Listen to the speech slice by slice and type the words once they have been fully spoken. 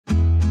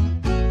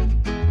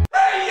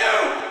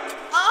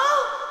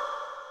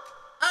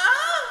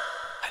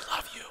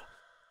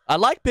I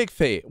like big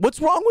feet.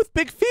 What's wrong with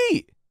big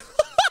feet?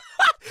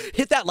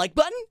 Hit that like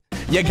button.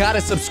 You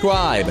gotta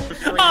subscribe.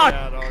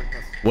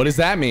 What does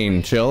that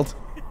mean, Chilled?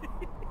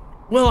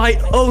 Well, I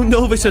owe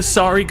Novus a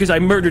sorry because I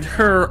murdered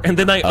her, and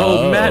then I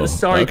owe Matt a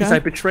sorry because I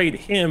betrayed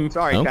him.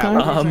 Sorry,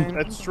 Cat.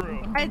 That's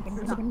true.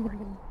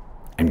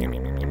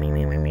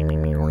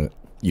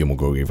 You mo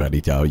go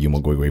fatty chow. You mo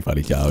go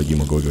fatty chow. You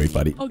mo go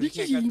fatty. Oh, this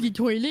is in the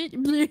toilet.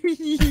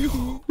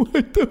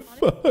 What the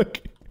fuck?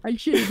 I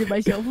shitted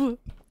myself.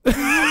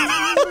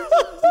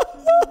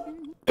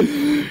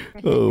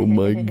 Oh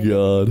my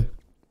god.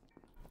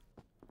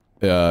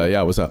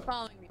 Yeah, what's up?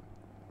 Following me.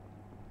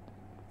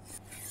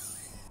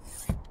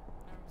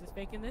 Just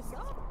faking this?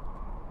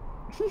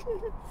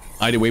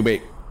 Wait.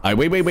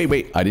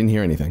 Wait. I didn't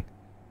hear anything.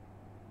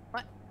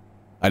 What?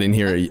 I didn't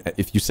hear it.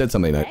 If you said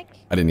something, I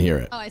didn't hear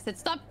it. Oh, I said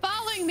stop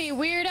following me,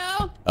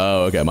 weirdo.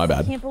 Oh, okay, my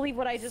bad. I can't believe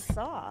what I just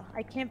saw.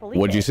 I can't believe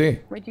What'd you see?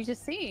 What'd you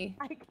just see?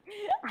 I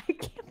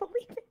can't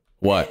believe it.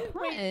 What?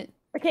 What?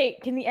 Okay,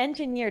 can the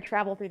engineer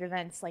travel through the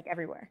vents like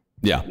everywhere?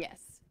 Yeah. Yes.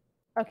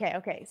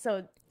 Okay.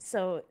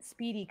 So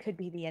Speedy could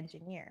be the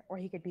engineer, or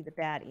he could be the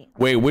baddie.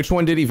 Wait, which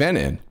one did he vent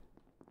in?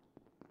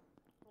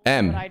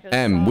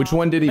 Which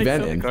one did he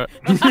vent in?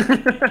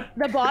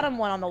 The bottom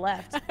one on the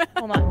left.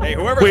 Hold on. Hey,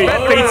 whoever. Wait,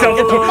 bait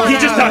self-report. He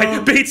just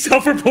died. Bait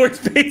self-report.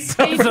 Bait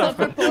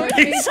self-report.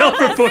 Bait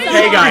self-report.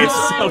 Hey guys,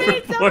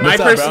 self-report. I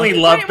personally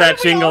loved that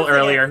jingle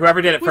earlier.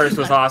 Whoever did it first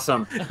was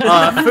awesome.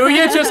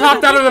 Fuya just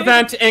hopped out of the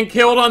vent and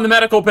killed on the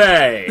medical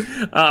bay.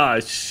 Ah,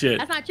 shit.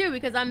 That's not true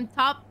because I'm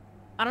top.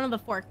 I don't know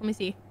the fork. Let me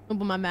see.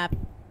 Open my map.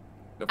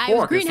 The I was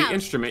fork is the greenhouse.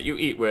 instrument you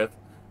eat with.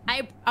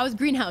 I was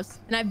greenhouse,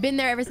 and I've been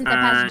there ever since I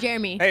passed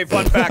Jeremy. Hey,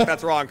 fun fact,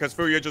 that's wrong, because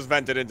Fuya just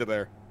vented into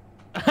there.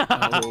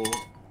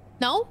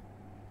 No?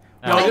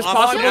 No, it's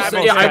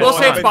possible. Yeah, I will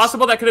say it's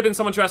possible that could have been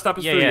someone dressed up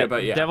as Fuya,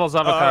 but yeah. Devil's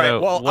avocado.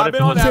 Right, well, what I've if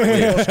been it on was that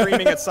video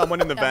screaming at someone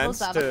in the Devil's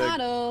vents to...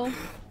 avocado.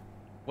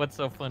 What's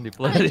so funny, Oh,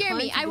 bloody?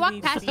 Jeremy, I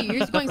walked past you. You're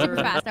just going super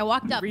fast. I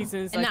walked up,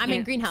 Reasons and I I'm in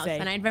can't greenhouse, say.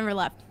 and I've never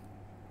left.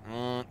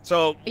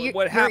 So, You're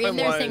what happened in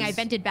there was... saying I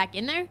vented back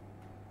in there?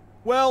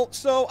 Well,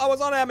 so I was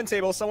on admin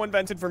table. Someone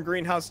vented from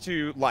greenhouse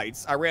to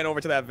lights. I ran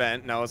over to that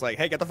vent, and I was like,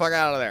 hey, get the fuck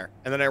out of there.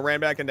 And then I ran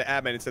back into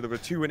admin and said there were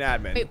 2 in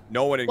admin. Wait,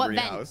 no one in what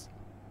greenhouse.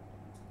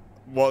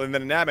 Well, and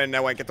then in admin, and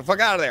I went, get the fuck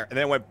out of there. And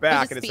then I went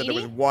back, and it said there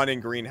was Speedy? 1 in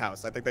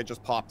greenhouse. I think they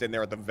just popped in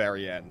there at the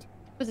very end.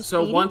 Was it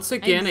So Speedy? once I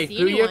again, a didn't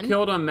see Fuya anyone.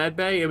 killed on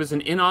medbay. It was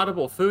an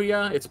inaudible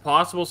Fuya. It's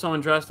possible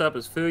someone dressed up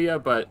as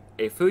Fuya, but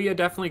a Fuya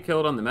definitely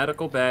killed on the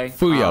medical bay.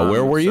 Fuya,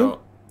 where were you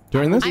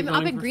during this? I'm up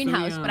voting in for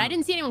greenhouse, Fuya. but I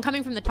didn't see anyone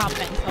coming from the top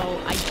vent,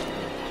 so I...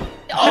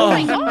 Oh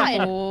my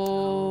god!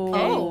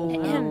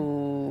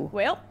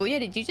 Well, Fuya,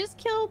 did you just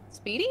kill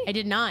Speedy? I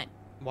did not.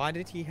 Why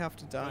did he have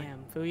to die?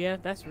 Damn, Fuya,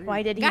 that's rude.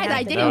 why did he Guys, have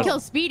I to didn't die? kill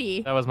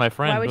Speedy. That was my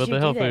friend. Why would What you the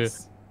hell, do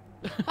this?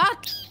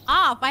 Fuck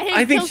off! I didn't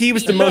I think kill he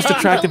was the Speedy. most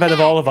attractive out of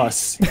all of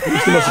us. He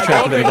was the most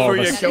attractive out of all of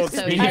us. He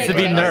needs to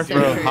be nerfed,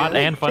 bro. Hot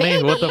and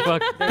funny. What the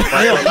fuck?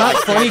 I know, hot,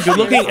 funny, good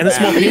looking, and a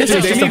small penis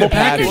is just a whole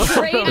package.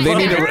 They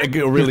need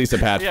to release a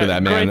patch for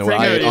that, man.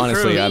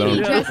 Honestly, I Speedy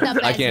don't. dressed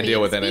up I as can't me.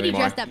 deal with it Speedy anymore.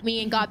 dressed up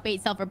me and got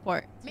bait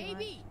self-report.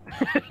 Maybe.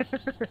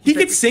 He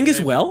could sing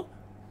as well.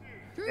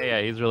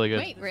 Yeah, he's really good.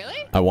 Wait,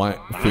 really? I want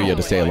Fuya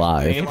to stay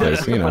alive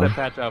because, you know,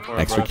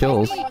 extra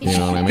kills. You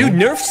know what I mean? Dude,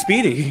 nerf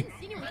Speedy.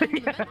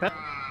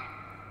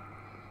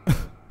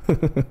 I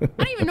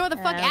don't even know where the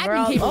fuck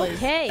admin cable is.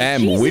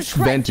 Okay. Which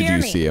vent did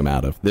you see him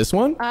out of? This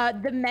one?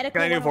 The medical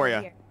Can I do one for over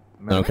you? here.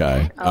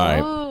 Okay. All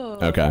right. Oh.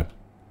 Okay.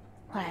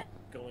 What?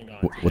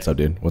 What's up,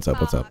 dude? What's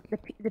up? What's up?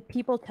 The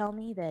people tell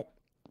me that...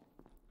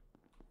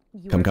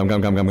 Come.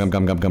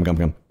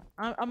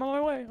 I'm on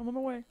my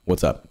way.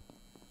 What's up?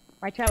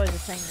 My chat was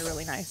just saying you're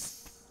really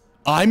nice.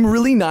 I'm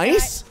really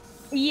nice?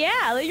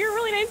 Yeah, like, you're a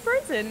really nice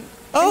person.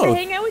 Oh. And to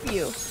hang out with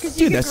you. Because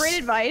you Dude, give that's- great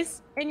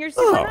advice, and you're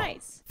super Oh.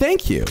 nice.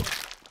 Thank you.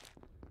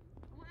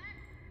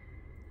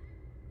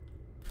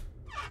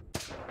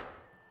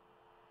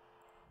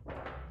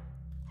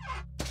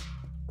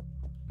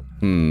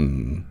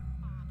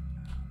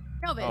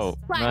 Elvis, Oh,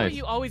 why Why are nice.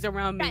 you always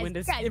around me when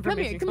this guys, come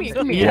information here, come comes here, up?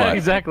 come here. Yeah, What?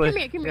 exactly. Come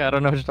here, come Yeah, I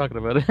don't know what you're talking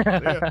about.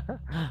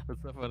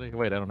 That's so funny.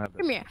 Wait, I don't have that.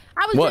 Come here.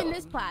 I was What? doing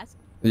this class.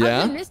 I Yeah?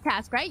 was doing this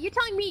task, right? You're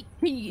telling me,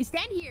 can you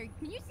stand here?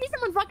 Can you see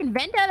someone fucking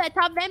vent out of that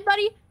top vent,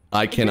 buddy?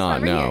 I It's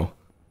cannot this one right know. here.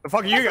 The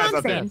fuck are you That's guys what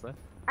up I'm there? saying.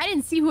 I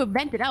didn't see who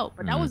vented out,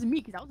 but that wasn't me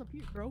because I was up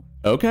here, bro.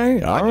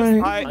 Okay. All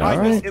right. All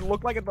right. It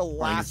looked like at the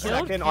last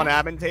killed second on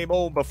admin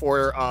table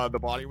before the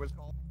body was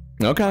called.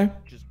 Okay.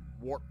 Just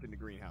warped into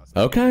greenhouse.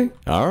 Okay.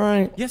 All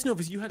right. Yes,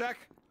 Novus, you had...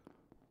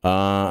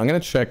 I'm gonna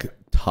check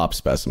top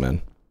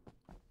specimen.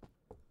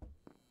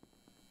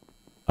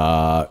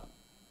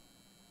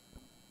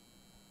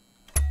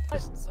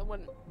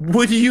 Someone...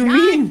 What do you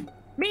mean?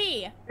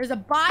 Me. There's a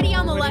body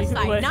on the What do left you-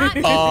 side, what? not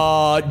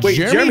me. Wait,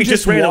 Jeremy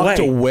just ran walked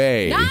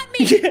away. Not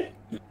me.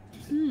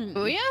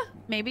 Booyah?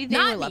 Maybe they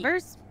Not were me.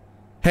 lovers?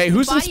 Hey,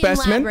 who's the Body in lab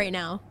specimen? right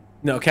now.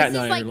 No, Cat This and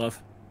is I are like- in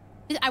love.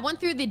 I went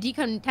through the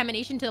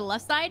decontamination to the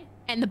left side,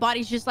 and the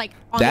body's just like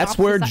on That's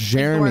the where opposite side, like,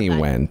 Jeremy north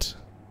side. went.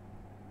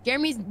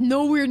 Jeremy's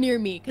nowhere near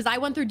me because I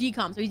went through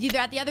decom. So he's either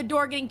at the other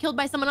door getting killed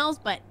by someone else,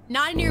 but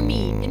not near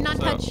me. Did not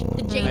touch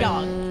the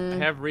J-Dog.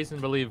 I have reason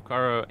to believe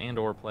Kara and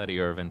or Platty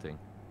are venting.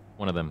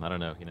 One of them. I don't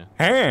know. You know.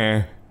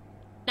 Hey.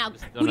 Now,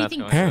 who do you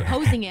think is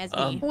posing as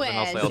me?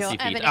 Where's your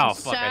evidence, Oh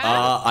fuck! sir?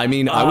 I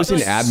mean, I was in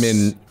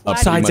admin.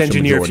 Besides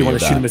engineer, if you want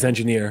to shoot him as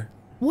engineer.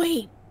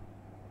 Wait.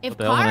 If What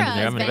the hell, I'm an Kara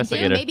engineer? is I'm an venting,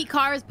 investigator. maybe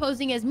Kara's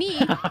posing as me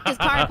because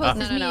Kara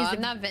posed as me as I'm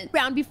the not vent.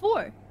 round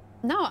before.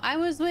 No, I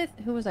was with.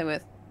 Who was I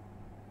with?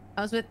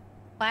 I was with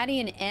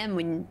Platty and M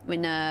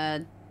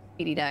when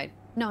Speedy died.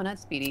 No, not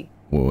Speedy.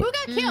 Who got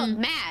killed?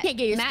 Matt. Can't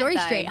get your Matt story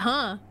died. straight,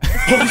 huh?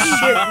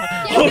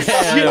 Oh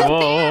shit!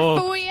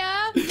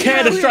 Booyah!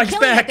 Canada strikes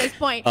Killing back. At this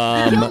point.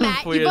 Kill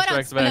Matt. You Booyah vote on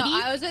strikes back. Speedy.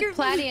 No, I was with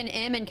Platty and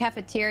M in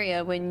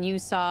cafeteria when you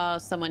saw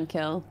someone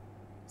kill.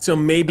 So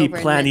maybe Over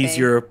in Platty's Medbay.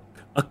 your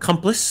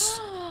accomplice.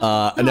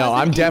 No,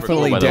 I'm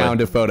definitely By the way. down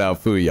to vote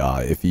out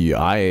Fuya. If you,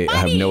 I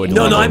have no.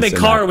 No, I meant independence in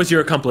Kara that. was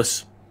your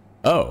accomplice.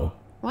 Oh.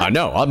 What? I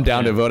know. I'm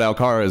down to vote out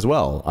Kara as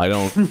well. I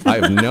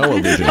have no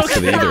allegiance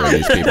to either of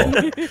these people.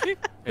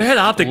 They had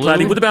optic,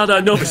 Platty. What about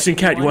Novus and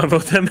Cat? You want to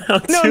vote them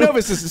out No, too?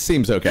 Novus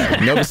seems okay.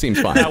 Novus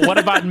seems fine. What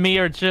about me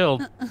or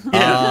Chilled?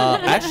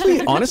 Actually,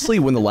 honestly,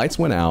 when the lights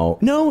went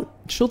out, no,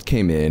 Chilled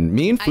came in.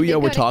 Me and I did Fuya go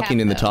were to talking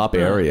in the Cap, though. top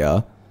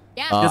area.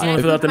 Yeah, Doesn't want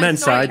to fill out the my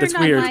men's story. side. That's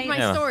Turned on weird. my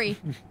Yeah. story.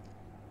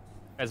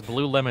 As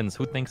blue lemons,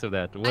 who thinks of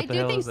that? What I the do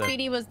hell think is that?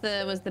 Speedy was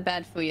the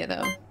bad Fuya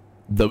though.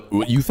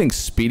 You think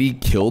Speedy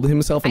killed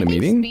himself in I a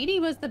think meeting? Speedy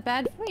was the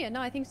bad Fuya.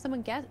 No, I think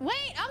someone guessed. Wait,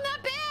 I'm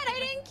not bad. I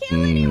didn't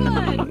kill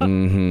anyone.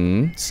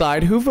 Mm-hmm.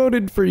 Side, who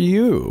voted for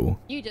you?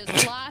 You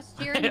just lost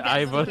your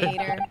I voted.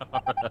 investigator.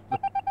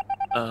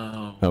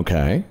 Oh.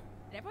 Okay.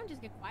 Did everyone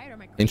just get quiet or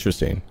am I crazy?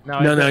 Interesting. No,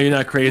 you're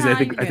not crazy. No, I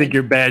think you're think good.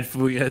 you're bad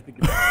for you. I think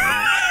you're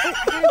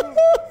I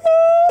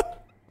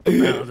don't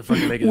know what the fuck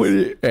to make of What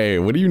this. do hey,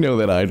 what do you know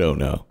that I don't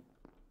know?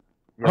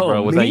 Yeah,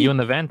 bro, was that me? you in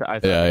the vent? I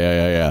thought.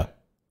 Yeah.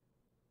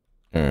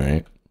 All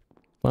right.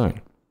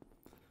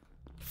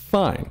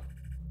 Fine.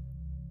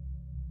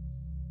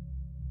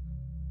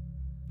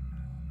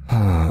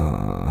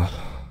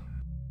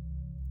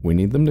 We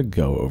need them to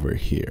go over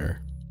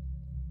here.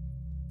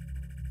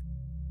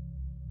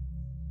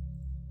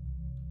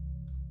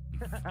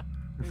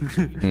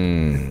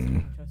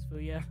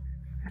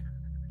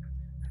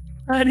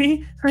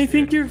 Platty, I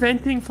think you're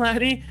venting,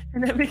 Platty,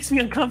 and that makes me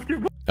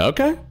uncomfortable.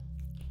 Okay.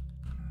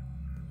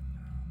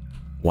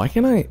 Why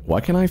can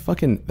I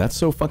fucking, that's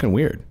so fucking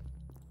weird.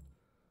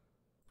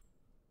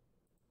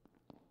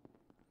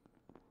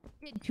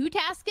 Did 2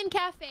 tasks in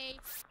cafe,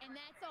 and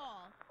that's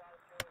all.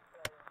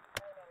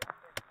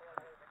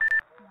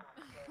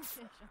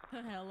 Shut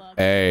the hell up.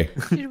 Hey,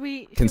 Should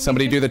we? can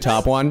somebody do the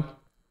top one?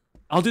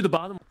 I'll do the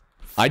bottom.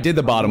 I did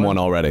the bottom one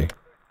already.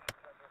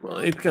 Well,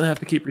 it's gonna have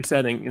to keep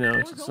resetting, you know.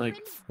 It's just like.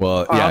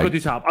 Well, Oh, yeah. I'll go to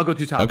top. I'll go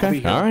to top. I'll be Okay,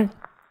 here. all right.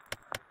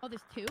 Oh,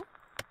 there's 2?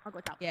 I'll go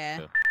top. Yeah.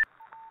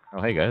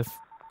 Oh, hey guys.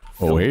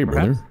 Oh, hey,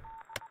 brother.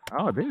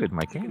 Oh, dude,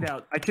 my Chickened king.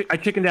 out. I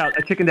chickened out.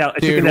 I chickened out. I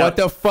Dude, chickened what out.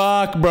 the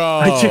fuck, bro?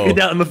 I chickened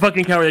out. I'm a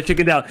fucking coward. I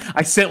chickened out.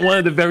 I sent one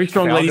of the very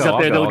strong Okay, I'll ladies go,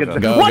 up there I'll to go, look I'll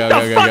at go. the. Go, What go,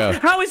 the go, fuck? go, go.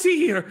 How is he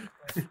here?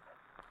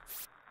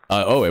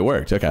 Oh, it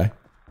worked. Okay.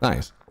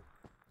 Nice.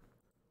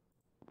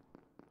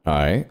 All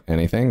right.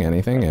 Anything? No,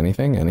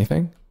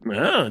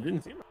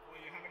 didn't seem.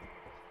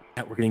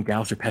 That we're getting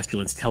Gauss or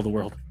pestilence. Tell the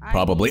world.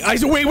 Probably.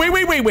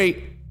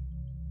 Wait.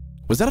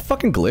 Was that a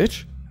fucking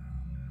glitch?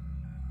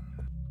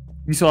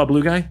 You saw a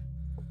blue guy?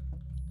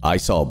 I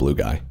saw a blue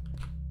guy.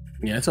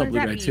 Yeah, I saw a What blue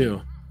does guy that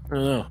too. I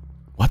don't know.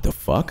 What the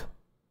fuck?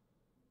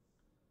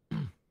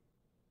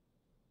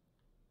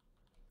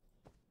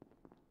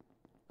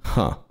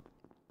 Huh.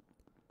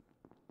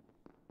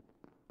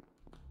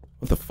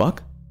 What the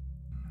fuck?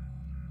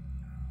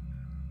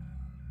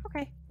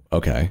 Okay.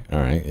 Okay. All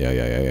right. Yeah.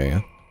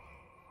 I'm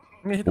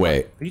gonna hit the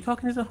Wait. button. Are you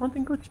talking to the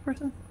haunting glitch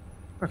person?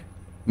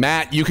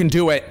 Matt, you can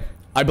do it.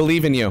 I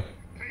believe in you.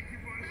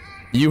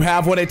 You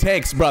have what it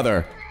takes,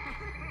 brother.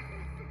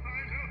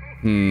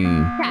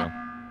 Cat.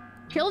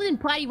 Chilled and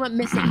Platty went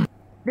missing.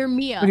 They're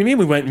Mia. What do you mean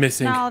we went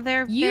missing? No,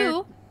 they're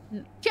You,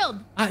 Chilled.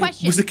 I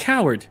Question. was a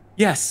coward.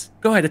 Yes.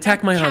 Go ahead.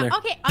 Attack my honor.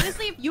 Okay,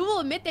 honestly, if you will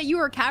admit that you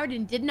were a coward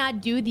and did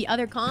not do the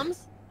other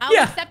comms, I'll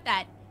Yeah. accept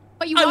that.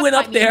 But you I walked went by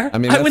up me. there. I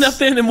mean, I went that's- up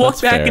there and then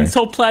walked that's back and fair.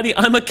 told Platty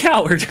I'm a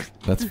coward.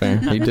 That's fair.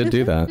 He did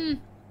do that.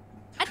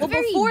 That's Well,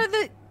 very...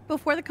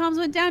 before the comms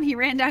went down, he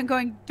ran down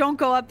going, "Don't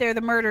go up there.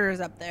 The murderer's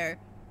up there."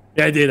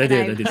 Yeah, I did. I And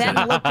did. I did.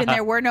 then looked and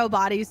there were no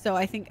bodies, so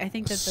I think that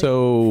the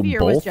So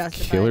fear was both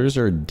justified. killers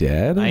are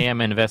dead? I am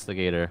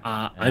investigator.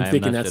 I'm I'm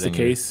thinking not that's the shitting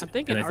you. case. I'm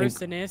thinking and I think,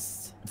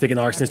 arsonist. I'm thinking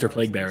arsonist or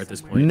plague bearer at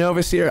this point.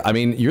 Novasir, I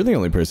mean, you're the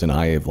only person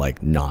I have,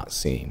 like, not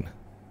seen.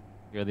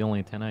 You're the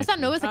only 10 I I saw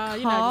Noah's a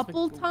you know, just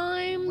couple been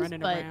times, running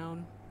but...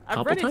 around. I've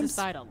Couple run into times?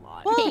 side a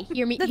lot. Well, Okay,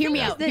 hear me the thing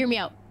is out. that- Hear me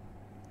out.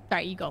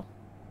 Sorry, you go.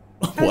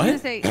 I was gonna What?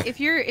 say,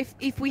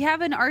 if we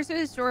have an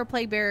arsonist or a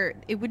plague bearer,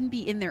 it wouldn't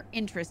be in their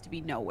interest to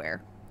be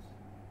nowhere.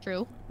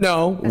 True.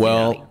 No,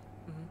 well,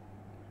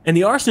 And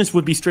the arsonist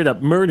would be straight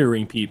up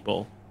murdering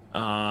people,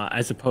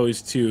 as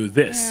opposed to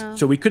this. Yeah.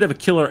 So we could have a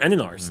killer and an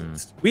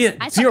arsonist. We had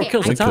I zero okay,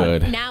 kills I at a time.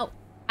 could. Now,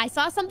 I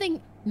saw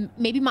something.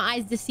 Maybe my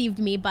eyes deceived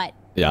me, but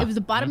Yeah. it was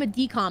the bottom of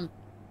decom.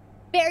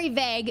 Very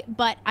vague,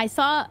 but I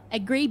saw a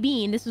gray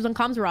bean. This was when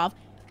comms were off,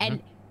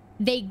 and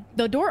the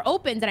door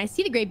opens, and I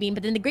see the gray bean,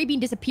 but then the gray bean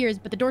disappears,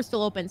 but the door's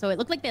still open. So it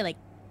looked like they like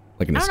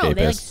an I don't know,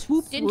 they like escapist.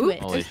 swooped into it.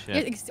 Holy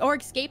shit. Or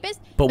escapist.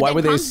 But why then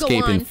would they comms go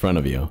escape in on. front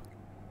of you?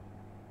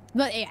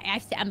 But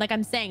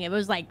I'm saying, it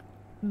was like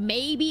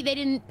maybe they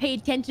didn't pay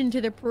attention to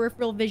their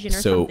peripheral vision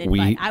or So something.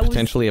 we but I was,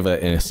 potentially have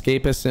an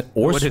escapist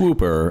or What did-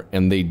 swooper,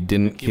 and they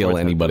didn't kill Keyboard's not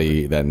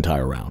anybody that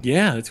entire round.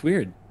 Yeah, it's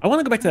weird. I want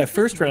to go back to that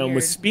first round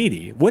with weird.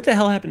 Speedy. What the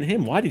hell happened to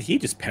him? Why did he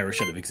just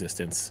perish out of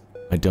existence?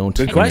 I don't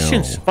Good know.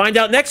 questions. Find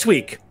out next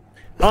week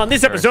on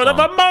this episode of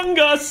Among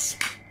Us.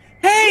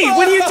 Hey,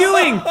 what are you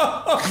doing?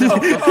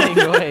 Fucking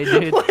away,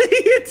 dude. What are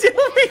you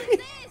doing?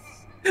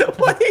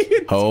 What are you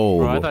doing? Oh,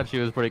 Bro, I thought she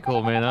was pretty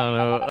cool, man. I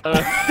don't know.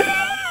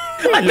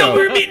 I thought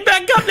we were meeting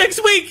back up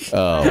next week.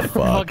 oh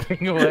fuck!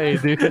 Fucking away,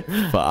 dude.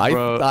 But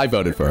Bro. I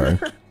voted for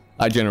her.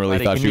 I generally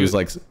Buddy, thought can she you- was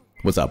like,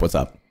 "What's up? What's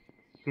up?"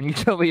 Can you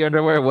show me your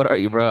underwear? What are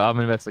you, bro? I'm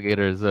an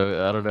investigator,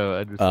 so I don't know.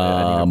 I just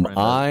I need a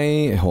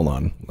friend. Hold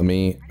on. Let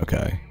me.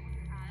 Okay.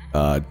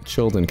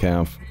 Chilled in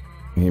calf.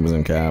 He was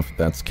in calf.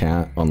 That's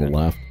cat on the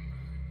left.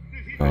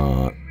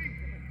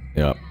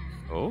 Yep.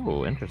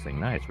 Oh, interesting.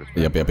 Nice. Respect.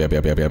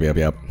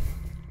 Yep.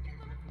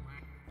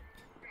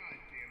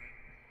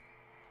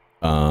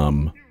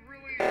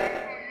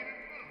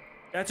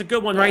 That's a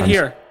good one right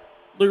here.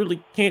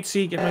 Literally can't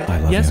see. Get I my.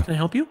 love Yes, you. can I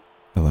help you?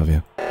 I love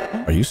you.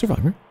 Are you a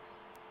survivor?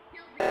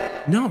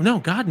 No,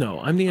 God, no.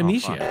 I'm the fuck.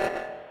 amnesiac.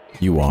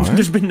 You are.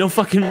 There's been no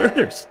fucking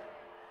murders.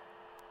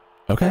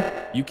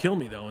 Okay. You kill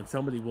me though, and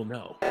somebody will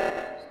know.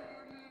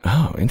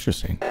 Oh,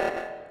 interesting. All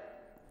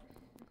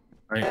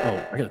right.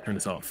 Oh, I gotta turn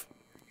this off.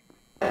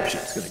 Oh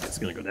shit! It's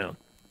gonna go down.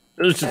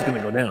 It's just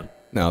gonna go down.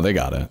 No, they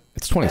got it.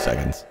 It's 20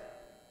 seconds.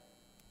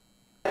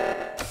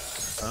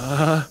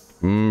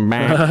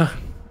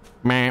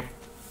 Meh.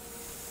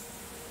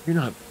 You're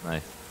not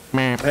Nice.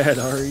 bad,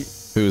 Ari.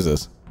 Who's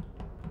this?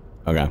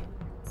 Okay.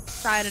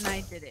 Tried and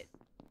I did it.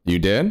 You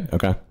did?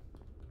 Okay.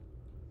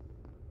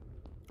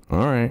 All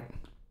right.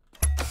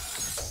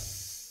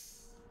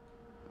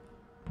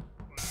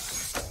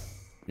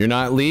 You're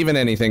not leaving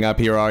anything up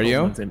here, are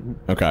you?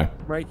 Okay.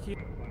 Right here.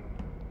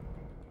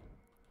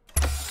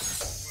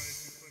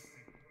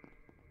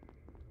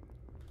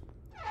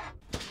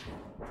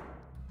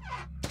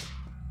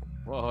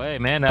 Whoa, hey,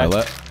 man. I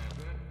let.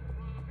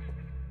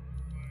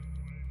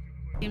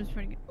 Seems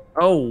pretty good.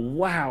 Oh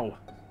wow.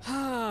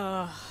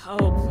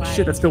 Oh,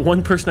 Shit, that's the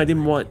one person I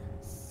didn't want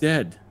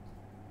dead.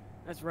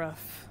 That's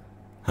rough.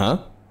 Huh?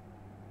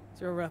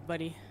 It's real rough,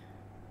 buddy.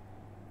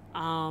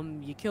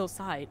 You killed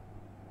Sight.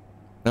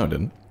 No, it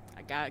didn't.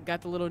 I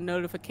got the little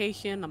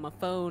notification on my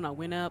phone. I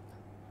went up,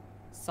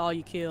 saw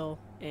you kill,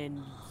 and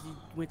you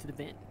went to the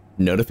vent.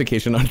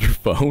 Notification on your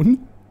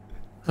phone?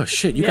 Oh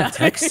shit, you Yeah. got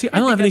text? I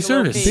don't have any Got the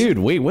little service. thing. Dude,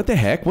 wait, what the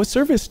heck? What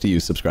service do you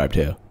subscribe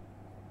to?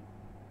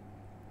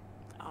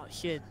 Oh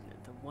shit,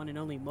 the one and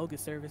only Moga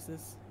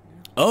services.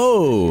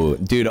 Oh,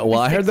 dude, well,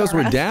 I heard those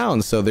were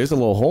down, so there's a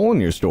little hole in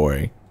your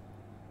story.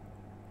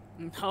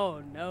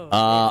 No,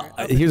 no.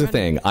 Here's the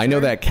thing. I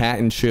know that Cat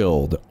and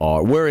Chilled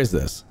are... Where is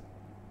this?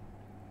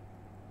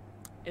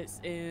 It's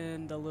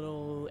in the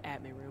little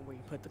admin room where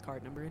you put the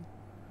card number in.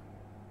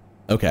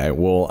 Okay,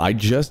 well,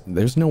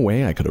 there's no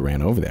way I could have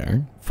ran over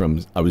there.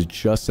 I was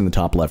just in the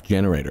top left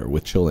generator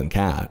with Chill and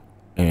Cat,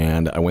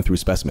 and I went through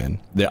Specimen.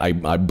 I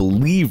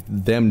believe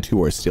them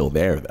two are still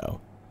there, though.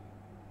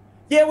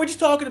 Yeah, we're just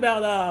talking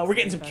about we're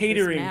getting some About this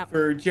catering map.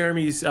 for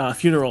Jeremy's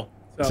funeral.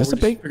 So Is this we're a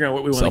just big figuring out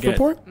what we want to get.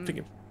 self-report?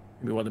 Thinking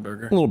maybe one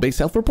burger. A little big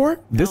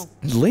self-report? This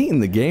late in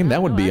the game,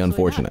 that would No, be actually not.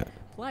 unfortunate.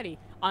 Bloody.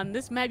 On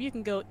this map, you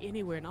can go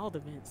anywhere in all the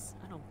vents.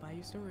 I don't buy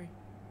your story.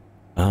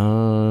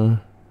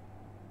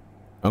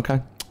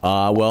 Okay.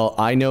 Well,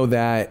 I know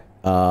that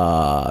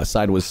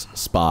Side was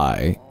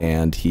spy,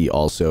 and he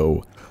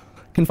also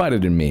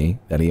confided in me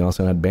that he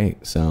also had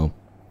bait. So,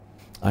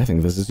 I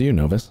think this is you,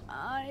 Novus.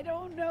 I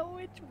don't know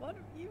which one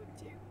of you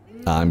two.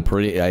 I'm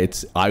pretty. I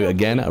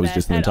was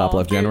just in the at top all.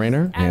 left There's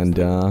generator, and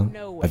absolutely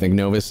no I think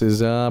Novus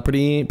is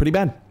pretty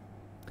bad.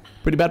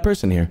 Pretty bad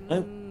person here.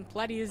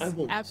 Platy is I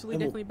won't-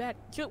 absolutely I won't- definitely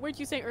bad. Weren't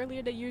you saying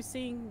earlier that you're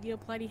seeing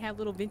Platy have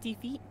little venti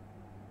feet?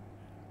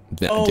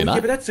 Oh, Did yeah, I?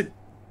 but that's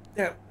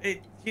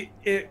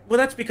well,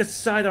 that's because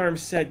Sidearm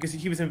said, because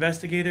he was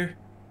investigator.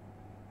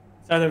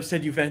 Sidearm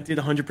said you vented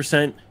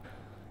 100%.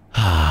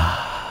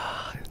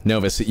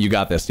 Novus, you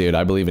got this, dude.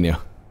 I believe in you.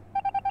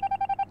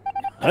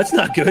 That's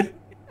not good.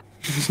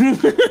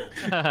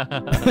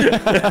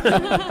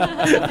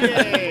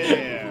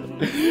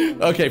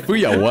 Okay,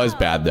 Fuya was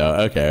bad though.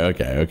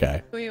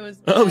 Okay.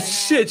 Oh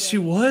shit, she She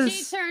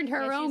was. turned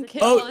her own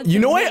kill. Oh, onto you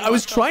know what? me. I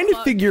was trying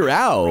to figure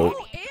out.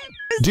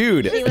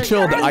 Dude,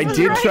 Chilled, I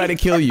did try to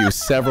kill you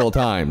several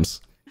times.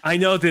 I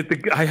know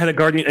that I had a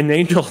guardian, an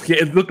angel. Yeah,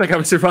 it looked like I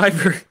was a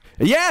survivor.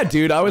 Yeah,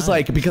 dude, I was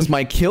like, because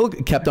my kill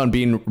kept on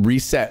being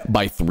reset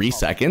by 3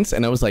 seconds,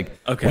 and I was like,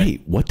 Okay.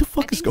 wait, what the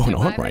fuck is going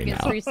on right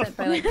Gets now? reset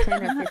by like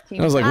 10 or 15.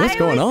 I was like, what's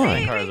going on?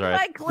 Saving Car's right.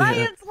 my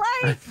client's life.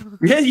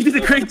 Yeah, you did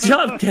a great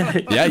job,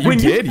 Ken. Yeah, you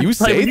did. You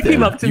saved you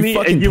came up to me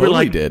and you were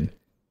like, did.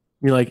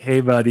 You're like,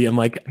 hey, buddy. I'm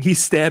like,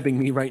 he's stabbing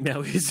me right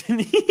now, isn't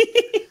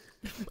he?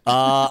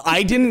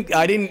 I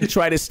didn't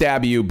try to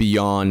stab you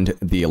beyond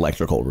the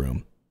electrical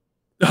room.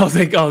 Oh,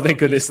 thank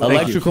goodness.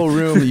 Electrical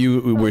room,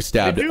 you were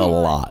stabbed a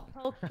lot.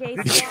 Okay,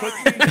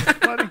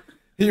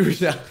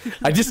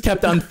 I just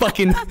kept on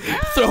fucking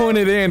throwing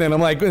it in, and I'm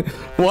like,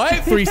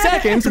 what? 3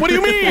 seconds? What do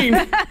you mean?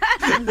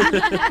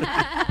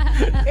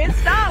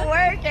 It's not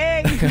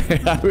working.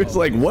 I was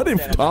like, what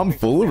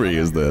tomfoolery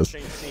is this?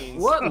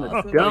 What in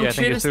the dumb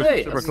shit is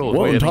this? Super cool.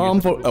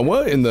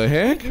 What in the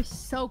heck? You're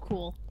so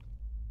cool.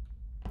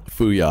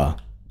 Fuya,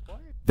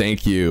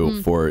 thank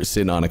you for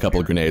sitting on a couple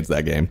of grenades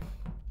that game.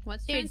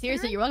 Dude,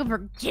 seriously, you're welcome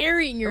for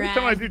carrying your ass.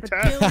 Every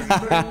time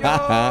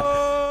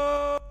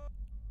I do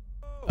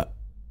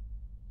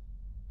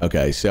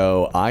Okay,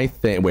 so I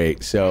think. Wait.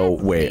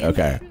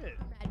 Okay.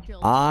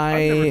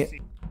 I'm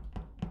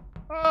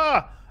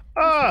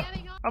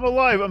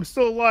alive. I'm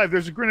still alive.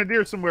 There's a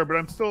Grenadier somewhere, but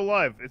I'm still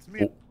alive. It's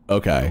me.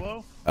 Okay.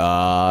 Hello?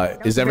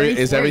 Is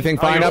everything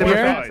fine up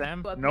here?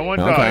 No one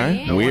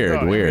died. Okay.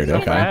 Weird.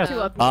 Okay.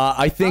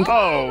 I think.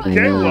 Oh,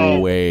 okay.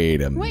 Well,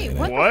 wait a minute. Wait,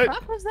 what the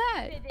fuck was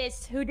that?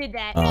 Who did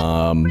that?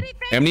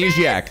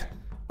 Amnesiac.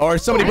 Or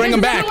somebody bring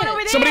him back.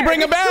 Somebody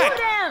bring him back.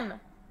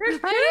 There's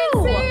two. I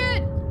didn't see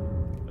it.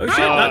 Oh shit,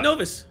 not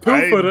Novus.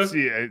 I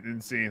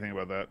didn't see anything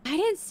about that. I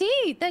didn't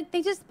see that.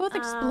 They just both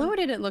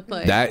exploded. It looked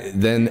like.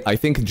 Then I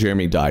think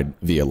Jeremy died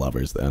via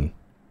lovers. Then.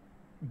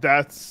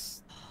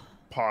 That's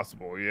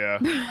possible. Yeah.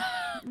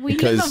 we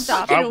were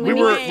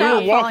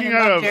walking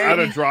out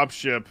of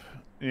dropship.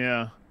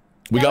 Yeah.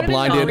 We got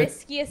blinded.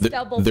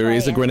 There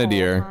is a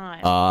Grenadier.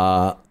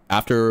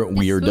 After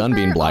we are done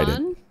being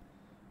blinded.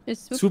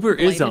 Super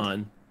is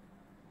on.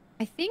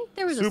 I think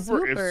there was a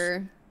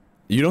super.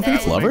 You don't think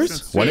it's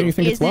lovers? Why don't you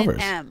think it's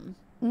lovers?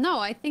 No,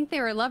 I think they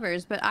were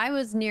lovers, but I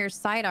was near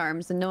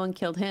sidearms and no one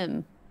killed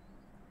him.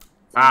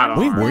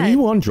 Wait, were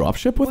you on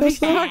dropship with us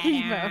then?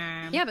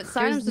 Yeah, but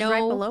sidearms was right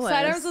below us.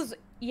 Sidearms was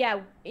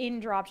in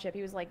dropship.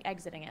 He was like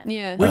exiting it.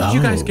 Yeah. Where did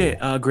you guys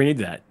get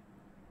grenaded at?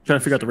 Trying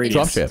to figure out the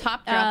radius. Dropship.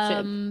 Top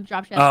dropship.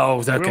 Dropship. Oh,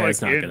 okay. Like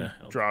It's not gonna.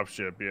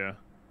 Dropship, yeah.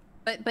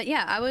 But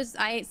yeah,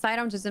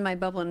 sidearms was in my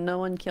bubble and no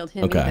one killed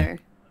him either.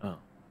 Oh.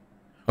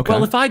 Okay.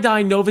 Well, if I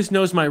die, Novus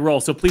knows my role,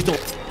 so please don't.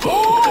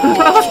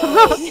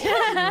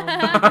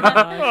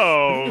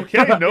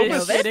 Okay,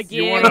 Novus.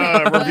 You want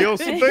to reveal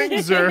some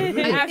things, or?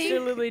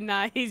 Absolutely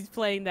not. He's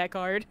playing that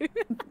card.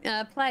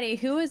 Platy,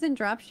 who was in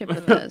dropship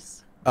with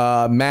us?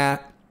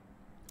 Matt,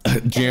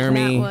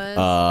 Jeremy,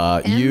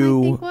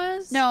 you.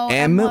 No,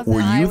 M,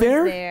 were you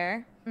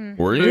there?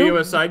 Were you? You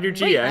aside your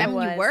GA? You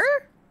were?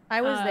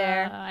 I was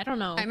there. I don't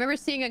know. I remember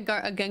seeing a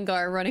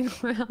Gengar running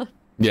around.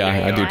 Yeah,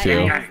 I do too.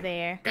 I was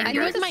there. I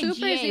know my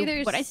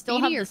GA, but I still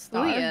have the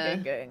star.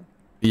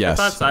 Yes,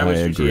 I thought Cy was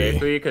your agree. GA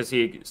because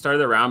he started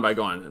the round by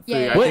going,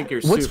 Yeah. I think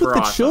you're What's super with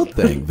the awesome. chill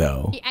thing,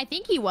 though? I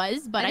think he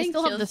was, but I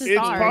still have the It's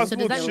star. So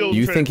possible does that Chill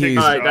You tried think to take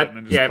he's- us out that- and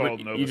then just yeah, called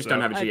but Novus you just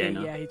don't out. have a GA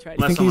now. Yeah, he tried.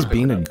 You think he's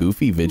being a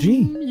goofy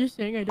Vigi? You're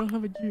saying I don't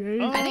have a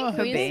GA? I think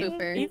Fuya's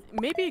super.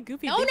 Maybe a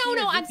goofy. No,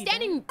 I'm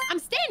standing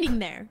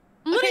there.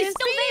 I'm literally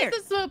still there.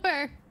 The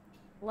super.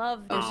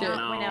 Love the shit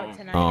went out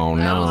tonight. Oh What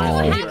no.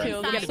 happened?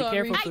 We gotta be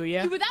careful,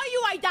 Fuya. Without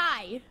you, I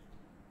die.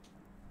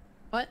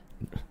 What?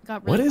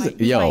 Got What really is fight-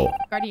 it? Yo.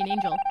 fight Guardian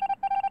Angel.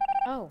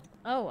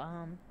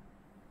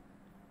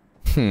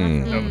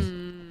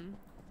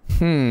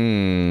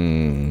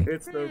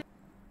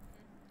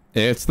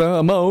 It's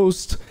the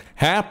most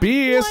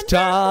happiest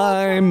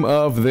time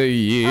of the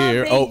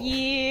year.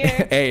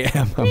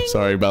 AM. I'm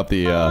sorry about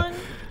the.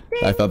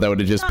 I thought that would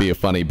just be a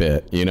funny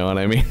bit. You know what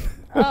I mean?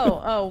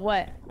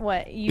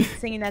 What? You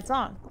singing that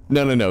song?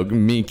 No.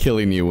 Me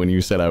killing you when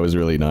you said I was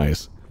really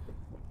nice.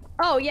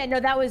 Oh yeah, no,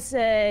 that was.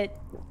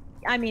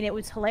 I mean, it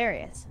was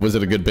hilarious. Was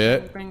it a good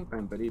bit?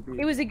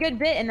 It was a good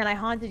bit, and then I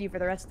haunted you for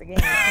the rest of the game.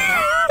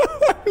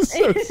 I'm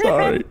so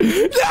sorry.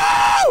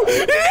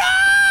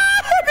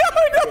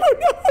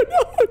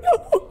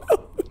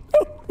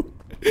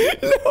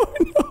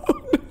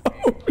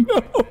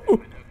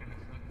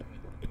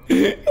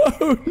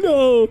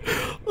 No.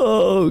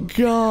 Oh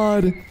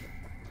God.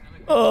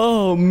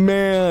 Oh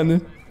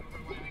man.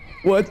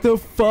 What the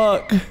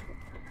fuck?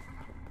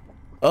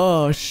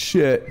 Oh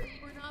shit.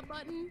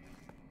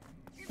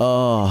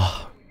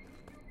 Oh.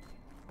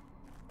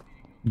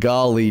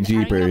 Golly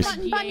jeepers.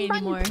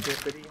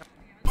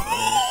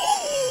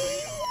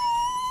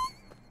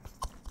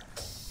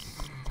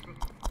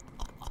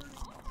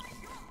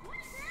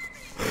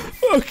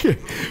 Okay,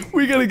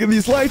 we gotta get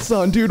these lights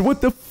on, dude. What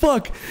the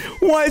fuck?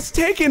 Why is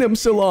taking him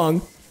so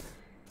long?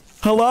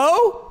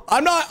 Hello?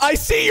 I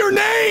see your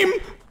name!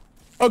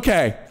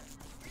 Okay.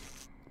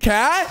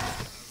 Cat?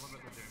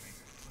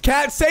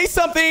 Cat, say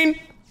something!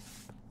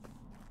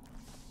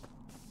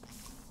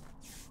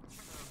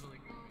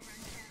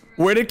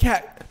 Where did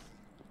Cat...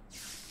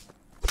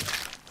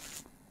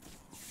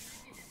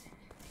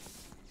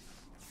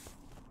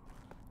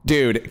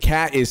 Dude,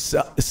 Cat is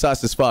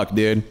sus as fuck,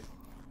 dude.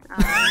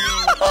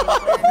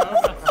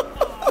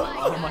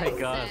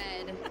 god.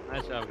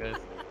 Nice job, guys.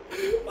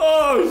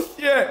 Oh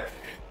shit!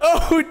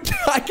 Oh,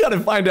 I gotta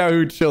find out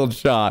who chilled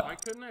shot. Why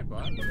couldn't I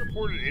buy? haven't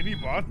reported any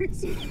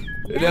bodies.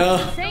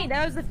 That's insane.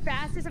 That was the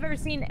fastest I've ever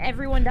seen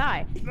everyone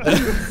die.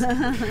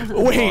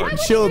 Wait,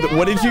 chilled.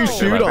 What did you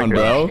shoot on,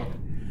 bro?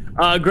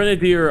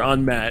 Grenadier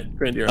on Matt.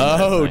 Grenadier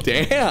on Oh, Matt.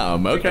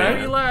 damn.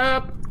 Okay.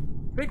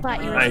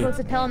 But you were supposed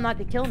to tell him not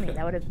to kill me.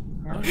 That would have.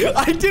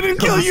 I didn't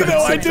kill you,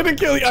 though. I didn't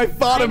kill you. I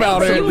thought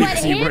about it. You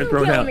let him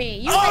kill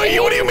me.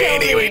 Oh, what do you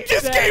mean? He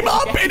just came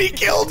up and he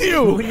killed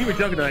you. When you were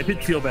talking about it, I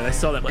did feel bad. I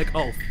saw that. I'm like,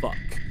 oh, fuck.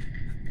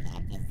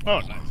 Oh,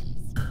 nice.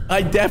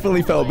 I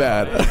definitely felt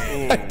bad.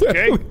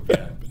 Okay.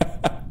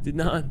 Did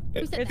not.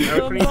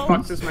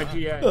 Fuck this, my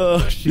GA. Oh,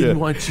 shit. Didn't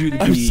want you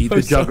to I'm be so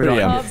the sorry,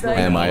 juggernaut.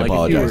 Em, I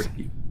apologize.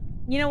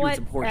 You know what?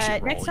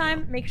 Next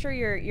time, make sure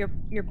your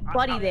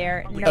buddy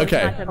there knows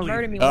not to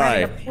murder me. We're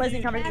having a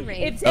pleasant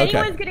conversation. If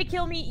anyone's gonna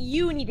kill me,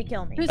 you need to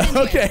kill me.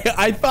 Okay,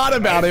 I thought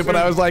about it, but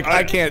I was like,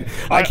 I can't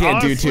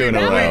do two in a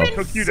row.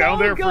 Took you down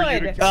there for you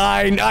to kill.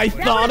 I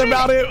thought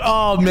about it.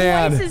 Oh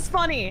man. This is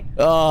funny.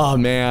 Oh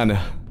man.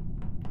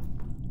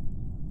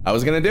 I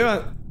was gonna do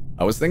it.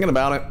 I was thinking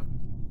about it.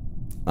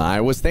 I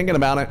just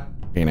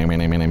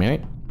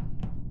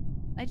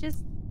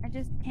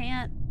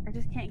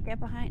can't get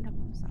behind him.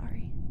 I'm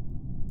sorry.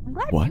 I'm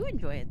glad What? you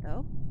enjoy it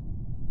though.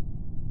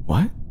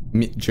 What?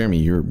 Jeremy,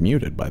 you're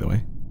muted, by the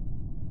way.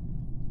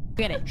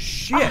 Get it.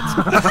 Shit. Wait,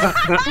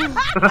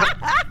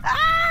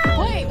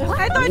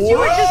 I thought you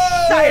were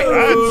just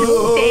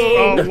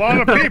A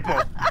lot of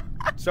people.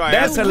 Sorry,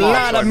 That's a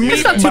lot of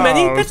That's not too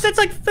many. meatballs. That's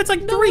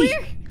like three.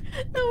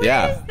 The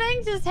Yeah. weirdest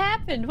thing just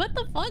happened. What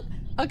the fuck?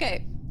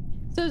 Okay.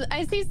 So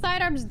I see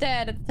Sidearms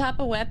dead at the top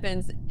of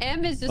weapons.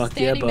 Em is just Fuck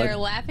yeah, standing there bud.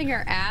 laughing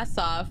her ass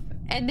off.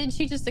 And then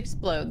she just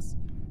explodes.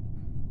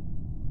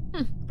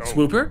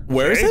 Swooper?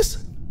 Where is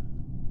this?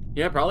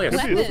 Yeah, probably a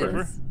swooper.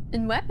 Weapons.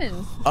 In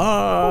weapons.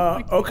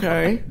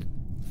 Okay.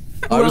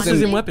 Who else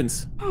is in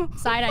weapons?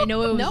 Side, I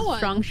know it was No a one.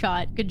 strong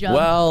shot. Good job.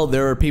 Well,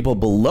 there are people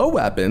below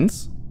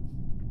weapons.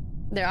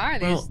 There are.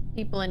 There's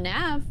people in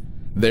Nav.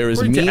 There is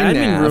According me to in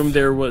admin Nav. room,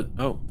 there was.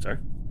 Oh, sorry.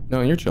 No,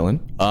 you're chilling.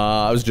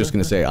 I was just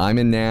gonna say I'm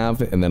in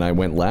Nav, and then I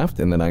went left,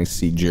 and then I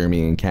see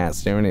Jeremy and Kat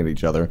staring at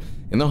each other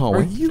in the Are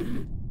hallway.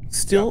 you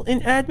still in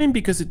admin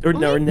because it or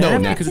No,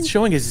 nav Nav. because it's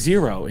showing a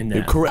 0 in You're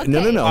nav? correct. No.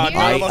 Okay,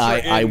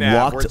 I Nav. We're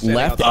walked standing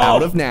left outside.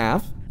 out of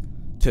Nav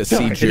to see I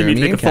didn't mean Jeremy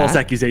to make and a false Kat.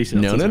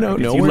 accusation. No.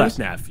 You worries. left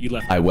nav. You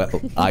left.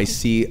 I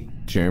see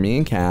Jeremy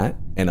and Kat,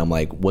 and I'm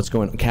like, what's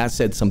going on? Kat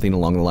said something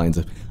along the lines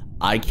of,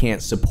 I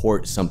can't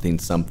support something.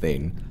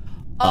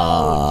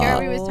 Oh,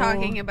 Jeremy was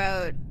talking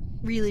about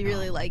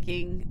really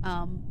liking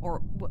or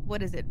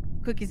what is it?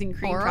 Cookies and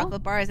cream Oral?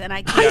 chocolate bars, and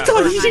I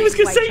thought he was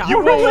gonna say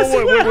You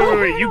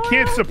wait. You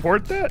can't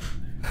support that?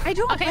 I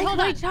don't Okay, like hold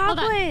white on, hold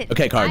on. chocolate.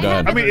 Okay, Car, go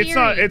have ahead. I mean,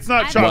 it's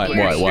not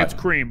chocolate. What? It's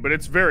cream, but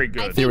it's very I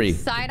good. think Theory.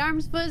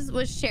 Sidearms was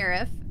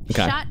sheriff.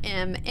 Okay. Shot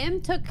M.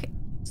 M took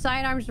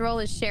Sidearms' role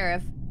as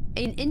sheriff.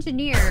 An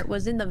engineer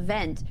was in the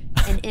vent,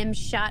 and M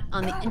shot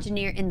on the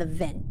engineer in the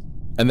vent.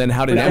 And then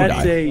how did M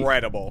That's die?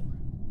 Incredible.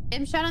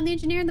 M shot on the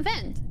engineer in the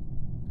vent.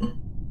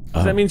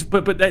 So that means,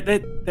 but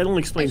that only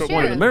explains Hey,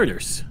 one of the Sheriff.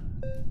 murders.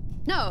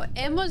 No,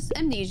 M was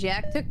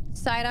amnesiac, took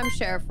Sidearms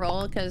sheriff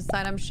role because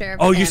Sidearms sheriff.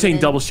 Oh, and you're saying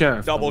then- double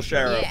sheriff. Double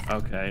sheriff. Yeah.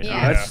 Okay.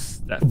 Yeah. That's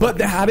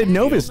But how did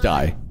Novus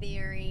die?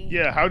 Theory.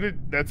 Yeah,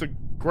 that's a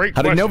great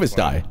How did question. Novus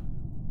die?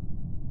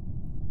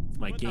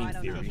 my game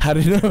theory. How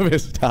did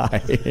Novus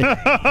die?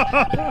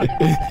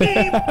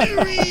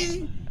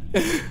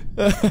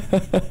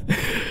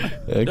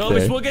 Okay. No,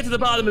 we'll get to the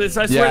bottom of this.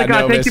 I swear Yeah, to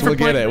God, Novus, thank you for we'll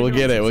get playing. it. We'll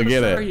get it. We'll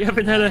get Sorry, it. you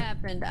haven't had What a.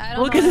 happened? I don't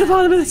We'll know. get to the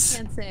bottom of this. I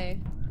can't say.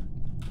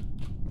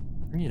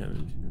 Yeah.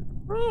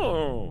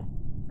 Oh,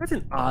 that's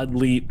an odd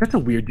lead. That's a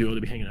weird duo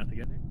to be hanging out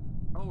together.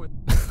 Oh,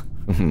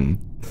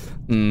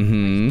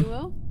 Mm-hmm.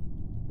 Duo?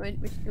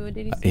 Which duo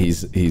did he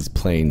say? He's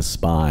playing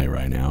spy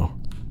right now.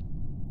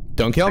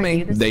 Don't kill me.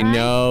 you the They spy?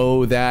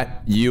 know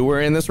that you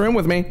were in this room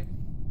with me.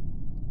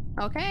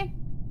 Okay.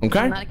 Okay.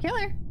 I'm not a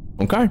killer.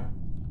 Okay.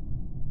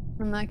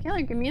 I'm not a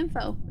killer. Give me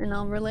info, and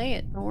I'll relay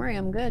it. Don't worry,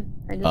 I'm good.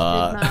 I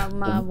just did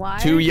my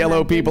wires. 2 and yellow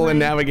I did people in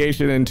my-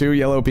 navigation and 2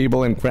 yellow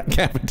people in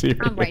cafeteria.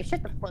 I'm right.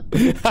 Shut the fuck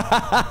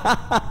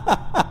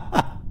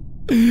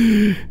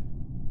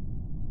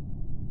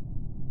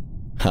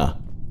Huh.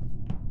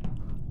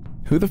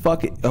 Who the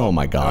fuck? Oh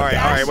my god. All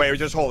guys. right, wait,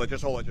 just hold it.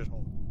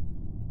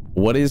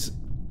 What is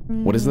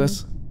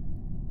this?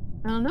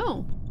 I don't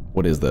know.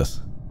 What is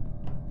this?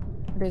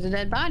 There's a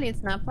dead body.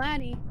 It's not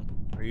Platy.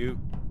 Are you?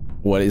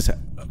 What is?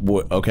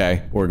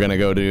 Okay, we're gonna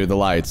go do the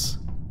lights.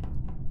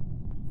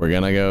 We're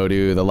gonna go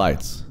do the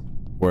lights.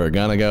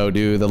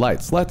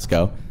 Let's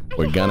go.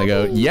 We're gonna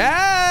go.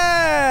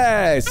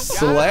 Yes!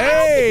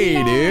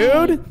 Slay,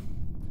 dude.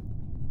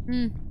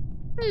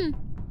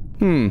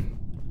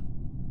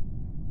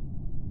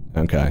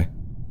 Okay.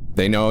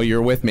 They know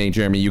you're with me,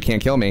 Jeremy. You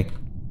can't kill me.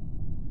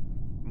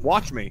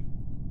 Watch me.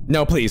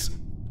 No, please.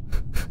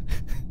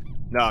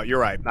 No, you're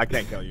right. I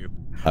can't kill you.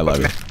 I love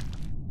you.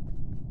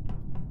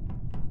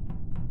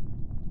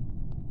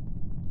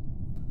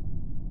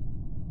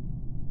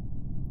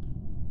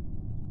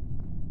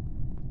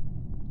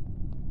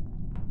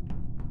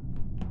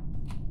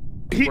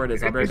 think where it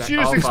is. I'll be right back. She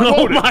just Oh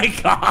exploded. my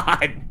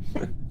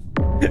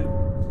god!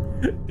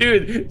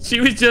 Dude, she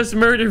was just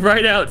murdered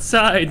right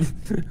outside.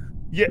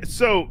 Yeah,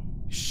 so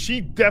she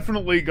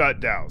definitely got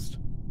doused.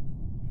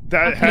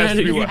 That has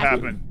to be what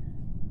happened.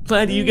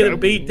 Glad you get a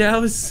bait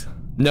douse.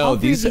 No,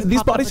 these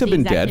bodies have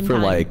been dead for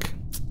time. like,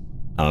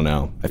 I don't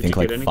know. I think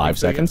like 5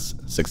 seconds,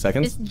 6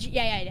 seconds.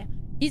 Yeah.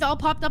 These all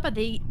popped up at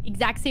the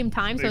exact same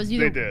time, so it was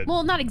either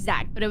well, not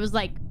exact, but it was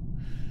like,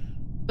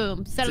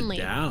 boom, suddenly.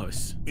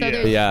 Douse. So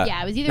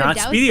Yeah. it was either Not a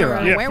douse Speedy or or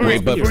a werewolf.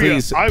 Wait, but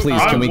please,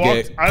 can we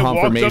get confirmation? I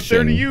walked up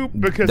there to you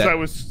because that- I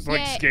was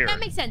like scared. That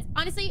makes sense.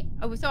 Honestly,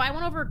 so I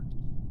went over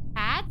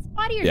Pat's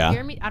body or Yeah.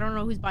 Jeremy. I don't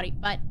know whose body,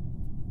 but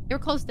they were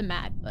close to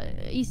Matt. But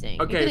he's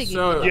saying. Okay,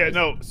 so yeah,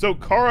 no. So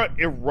Kara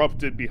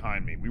erupted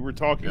behind me. We were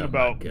talking Oh my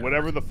about God.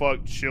 whatever the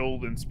fuck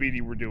Chilled and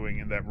Speedy were doing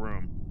in that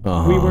room. We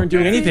weren't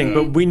doing anything,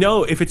 but we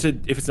know if it's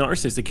an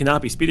arsonist, it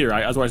cannot be Speedy,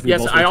 right? Otherwise, we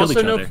yes, both I would kill also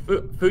each know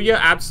other. Fuya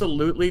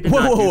absolutely did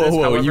not do this.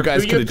 Whoa! However, You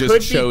guys Fuya could have could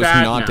just be chose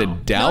bad not to now.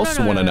 douse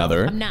one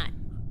another. I'm not.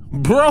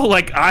 Bro,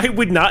 like I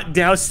would not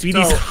douse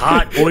Speedy's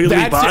hot, oily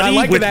body I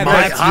like with that my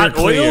that's hot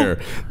clear. oil.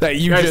 That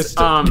you Guys, just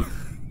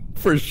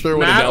for sure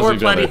would have Matt doused or each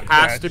Plenty other.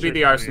 has to be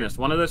the arsonist.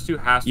 One of those two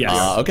has to be.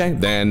 Okay,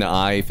 then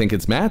I think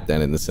it's Matt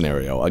then in the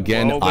scenario.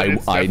 Again, Well, then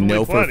it's I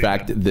know for a definitely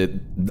fact that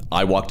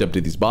I walked up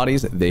to these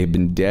bodies. They've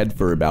been dead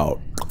for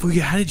about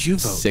Fuya, how did you vote?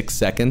 6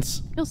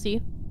 seconds. You'll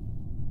see.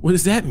 What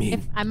does that mean?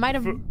 If I might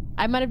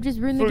have just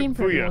ruined the game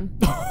for Fuya. everyone.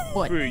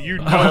 What? Fuya, you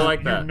know, I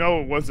like that. You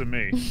know it wasn't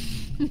me.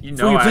 You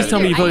know, Fuya, please tell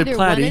me you voted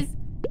Platy.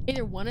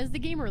 Either won as the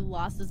game or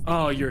lost as the game.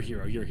 Oh, you're a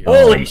hero. You're a hero.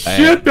 Holy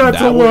shit, that's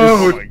a Oh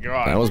load. my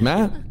god. That was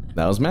Matt.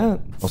 That was Matt.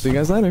 I'll see you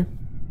guys later.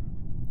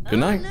 Good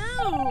night.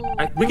 No.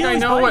 I think I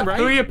know what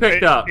Fuya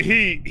picked up.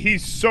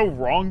 He's so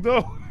wrong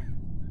though.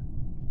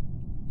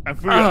 And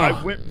Fuya,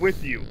 I went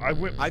with you. I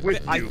went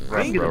with you.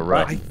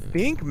 I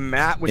think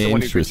Matt was the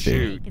one who could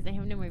shoot. Because I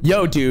have no more.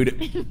 Yo,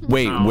 dude.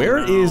 Wait, where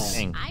is?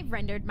 I've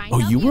rendered my. Oh,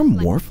 you were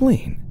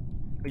Morphling.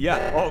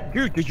 Yeah. Oh,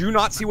 dude, did you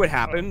not see what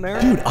happened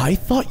there? Dude, I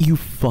thought you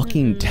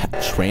fucking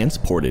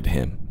transported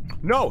him.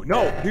 No,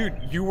 dude,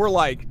 you were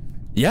like.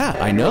 Yeah,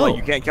 I know. Like,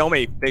 you can't kill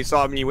me. They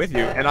saw me with you,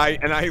 and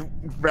I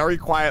very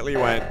quietly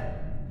went,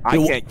 I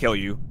can't kill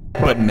you,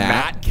 but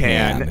Matt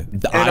can.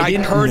 And I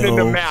turned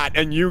into Matt,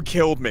 and you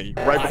killed me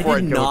right before I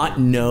killed you. I did not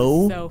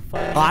know. So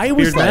funny. I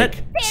was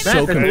like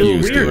so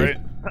confused,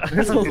 dude.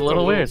 This is a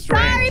little weird. Sorry,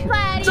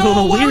 Platy. It's a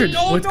little weird.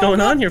 What's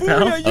going on here,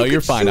 pal? Oh, you're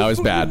fine. I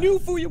was bad. You knew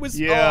Fuya was.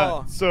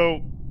 Yeah.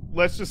 So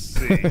let's just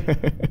see.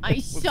 I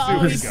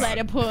saw you,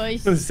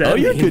 Platypuss. Oh,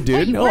 you're good,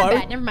 dude. You No, were I,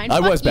 bad. Never mind.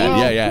 I Fuck was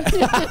bad. you. Yeah.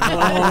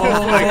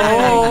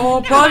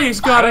 Oh, Buddy's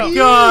got a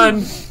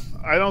gun.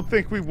 I don't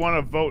think we want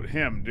to vote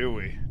him, do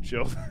we,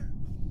 Chill?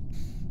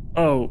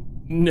 Oh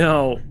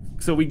no.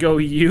 So we go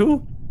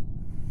you?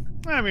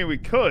 I mean, we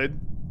could.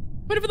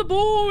 Wait for the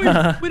boys.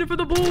 Wait for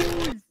the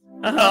boys.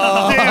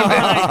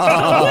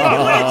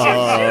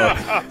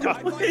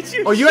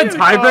 Oh, you had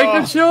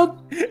tiebreaker, Shield?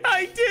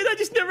 I did. I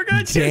just never got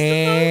a chance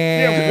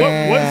Damn. Yeah,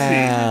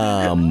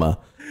 what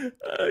was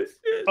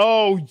he?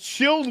 Oh,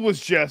 Chilled was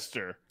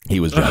Jester. He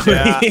was Jester.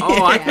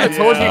 Oh, I could have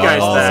told you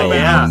guys that.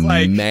 Yeah. I was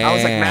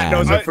like, Matt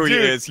knows what Fuya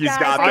Dude, is. He's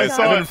got I this.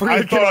 thought- And then Fuya I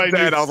came thought up I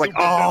dead. knew I was like,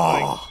 something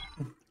oh.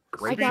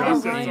 I gotta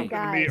run,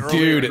 guys.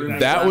 Dude,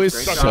 that was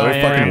so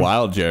fucking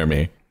wild,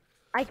 Jeremy.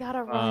 I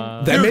gotta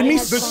run. That made me the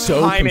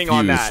so timing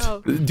confused.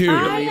 on that. Dude.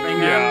 I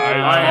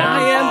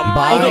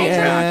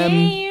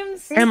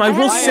Em, I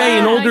will say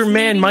an older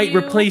man might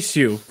replace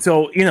you.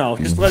 So, you know,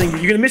 just letting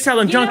you're gonna miss out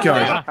on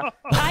Junkyard.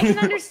 I can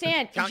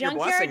understand. Count your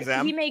Junkyard, blessings,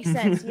 Em. he makes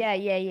sense. Yeah.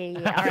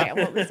 All right,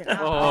 well, listen. Oh,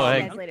 I'll hey.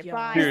 translate it.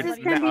 Bye. Dude, This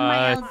is gonna be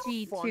my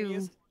LG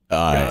too.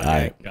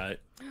 Alright. Got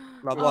it.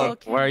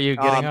 Look, Where are you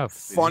getting up?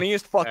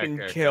 funniest fucking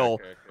kill.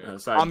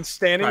 I'm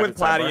standing with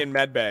Private Platy in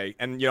medbay,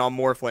 and you know I'm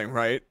morphling,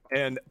 right?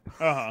 And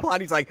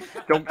Platy's like,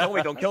 "Don't kill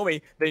me, don't kill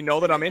me." They know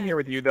that I'm in here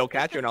with you. They'll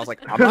catch you. And I was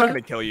like, "I'm not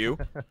gonna kill you.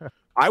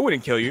 I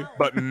wouldn't kill you,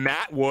 but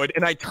Matt would."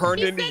 And I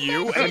turned into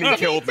you, and he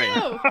killed me.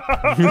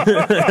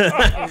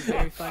 That was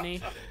very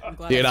funny. I'm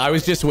glad Dude, I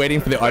was just waiting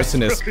for the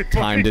arsonist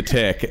time to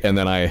tick, and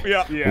then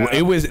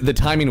it was, the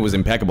timing was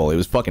impeccable. It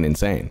was fucking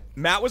insane.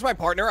 Matt was my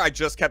partner. I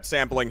just kept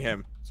sampling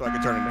him so I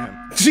could turn into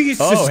him.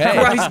 Jesus hey.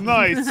 Christ.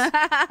 Nice.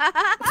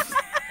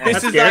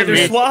 This is scared either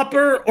me.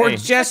 Swapper or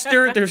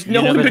Jester. There's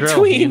no You know in the drill.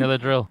 between. You know the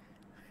drill.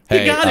 We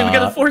Hey, got it. We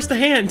gotta force the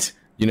hand.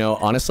 You know,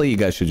 honestly, you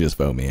guys should just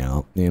vote me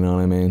out. You know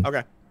what I mean?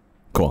 Okay.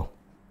 Cool.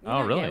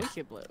 Oh, really? Yeah, we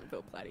should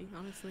go Platy,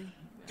 honestly.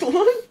 Come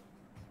on.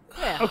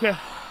 Yeah. Okay.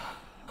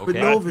 But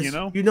Okay. Novus, you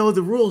you know? know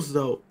the rules,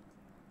 though.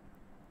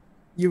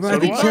 You're So either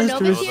do I. Jester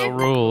or Novus The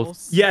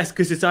rules. yes,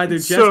 because it's either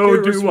Jester So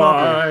or do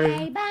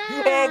Swapper.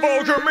 Oh,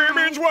 vote to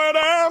me means what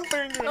I'm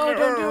thinking. Oh,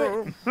 don't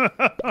do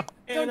it.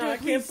 And I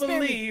can't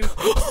believe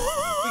we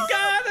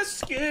got a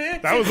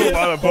skid. That was a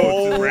lot of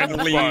votes in random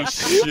Holy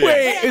spots. shit.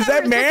 Wait, is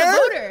that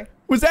Mare?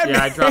 Was that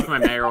Yeah, I dropped my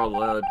mayoral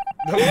load.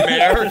 The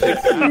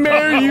mayor.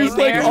 Mare used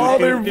like all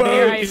their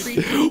Mayor, I votes.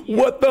 appreciate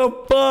What the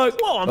fuck?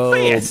 Whoa,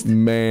 I'm fast.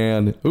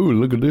 man. Ooh,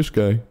 look at this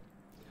guy.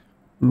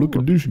 Look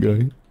at this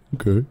guy.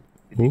 Okay.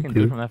 If you can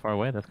do it from that far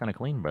away, that's kind of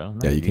clean, bro.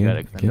 Yeah, you can. Got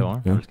extend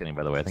door. Yeah. I'm just kidding,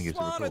 by the way. I think you're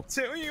super cool.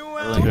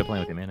 Really good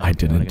playing with you, man. I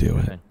didn't do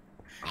it.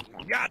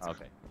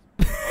 Okay.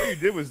 All you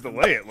did was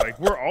delay it. Like,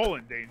 we're all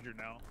in danger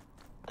now.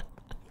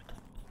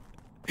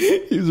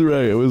 He's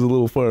right. It was a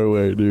little far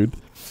away, dude.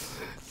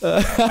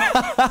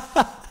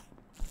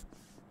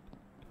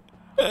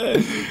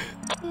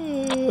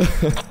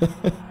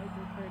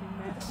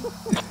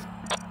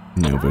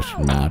 Novus,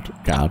 Matt,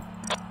 Cat.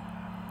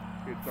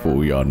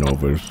 Fuya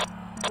Novus.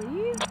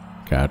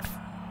 Cat.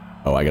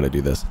 Oh, I gotta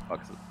do this.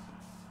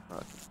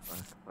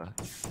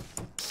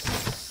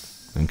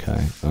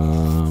 Okay.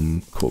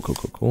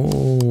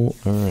 Cool.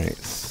 Alright,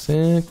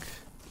 sick.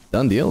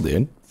 Done deal,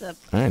 dude.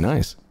 Alright,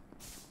 nice.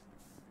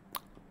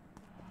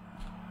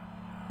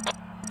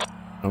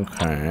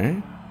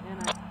 Okay.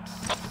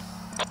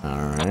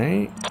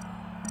 Alright.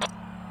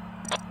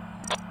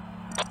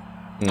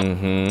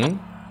 Mm-hmm.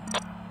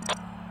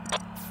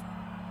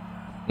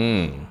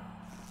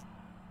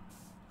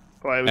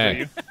 Why was that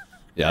you?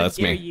 Yeah, that's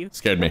me. You.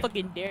 Scared me. I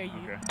fucking dare you.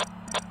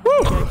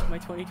 Okay. Judge my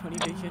 2020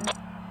 vision.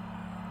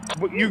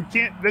 But you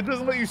can't. That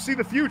doesn't let you see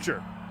the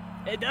future.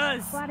 It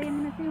does. Do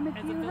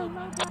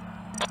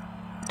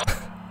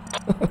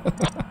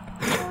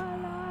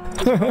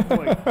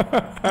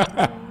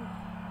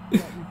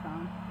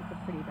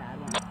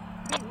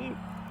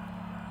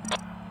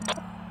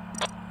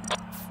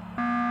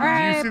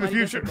you see the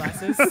future?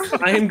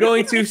 I am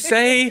going to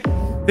say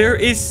there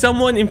is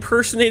someone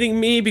impersonating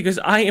me because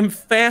I am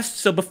fast.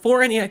 So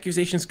before any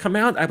accusations come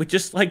out, I would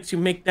just like to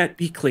make that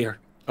be clear.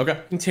 Okay.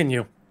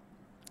 Continue.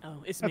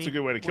 Oh, it's That's me. a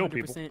good way to kill 100%.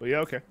 people. But yeah,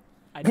 okay.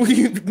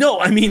 No,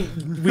 I mean,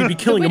 we'd be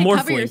killing a Way to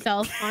cover morphling.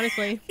 yourself,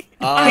 honestly.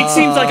 It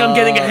seems like I'm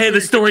getting ahead of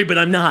the story, but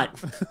I'm not.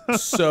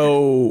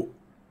 So,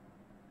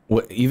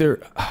 what? Either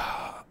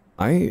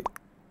I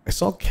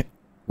saw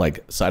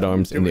like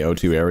sidearms in the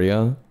O2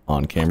 area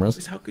on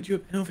cameras. How could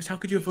you have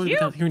voted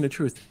without hearing the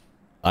truth?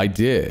 I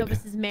did. So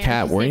this is Mary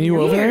Kat, just weren't saying you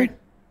you're over there? weird.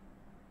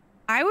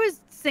 I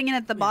was singing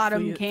at the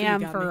bottom Fuya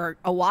cam got for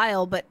a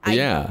while, but I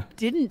Yeah.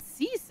 didn't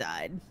see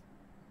side.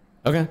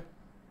 Okay.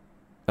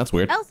 That's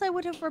weird. Else I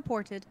would have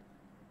reported.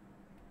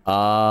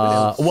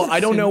 Well, I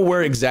don't know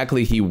where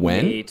exactly he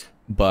went,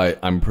 but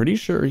I'm pretty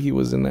sure he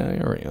was in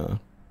that area.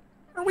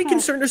 Are we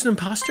concerned as an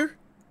imposter?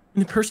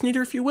 An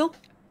impersonator, if you will?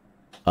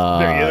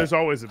 There's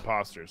always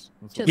imposters.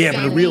 Yeah,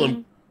 but a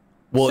real...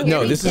 Well, So no,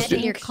 you're this is dead just...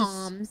 in your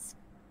comms.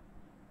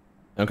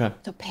 Okay.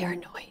 So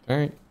paranoid. All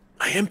right.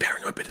 I am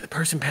paranoid, but the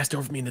person passed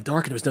over me in the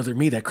dark and it was another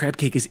me. That crab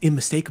cake is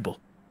unmistakable.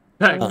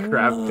 That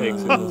crab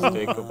cake's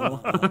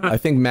unmistakable. I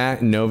think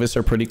Matt and Novus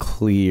are pretty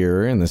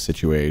clear in the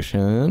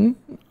situation.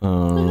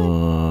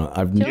 While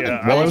I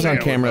was on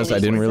cameras, I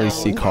didn't really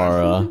see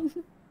Kara.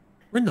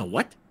 We're in the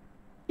what?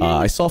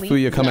 I saw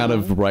Fuya come out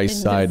of right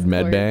side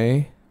med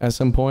bay at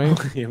some point.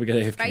 Yeah, we got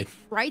AFK.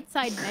 Right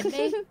side med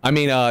bay? I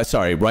mean,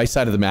 sorry, right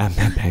side of the med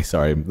bay.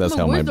 Sorry, that's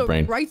how my Where's the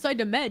brain. right side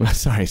to med?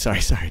 Sorry,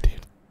 dude.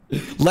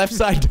 Left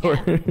side door.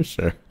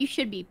 Sure. You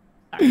should be.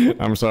 Sorry.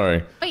 I'm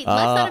sorry. Wait, left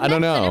side of med? I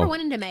don't know. I never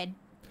went into med.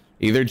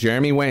 Either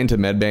Jeremy went into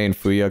medbay and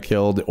Fuya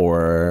killed,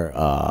 or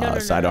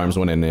Sidearms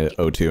went into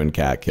O2 and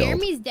Cat killed.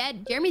 Jeremy's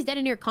dead. Jeremy's dead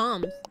in your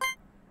comms.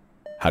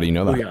 How do you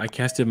know that? Oh, yeah, I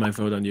casted my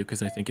vote on you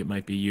because I think it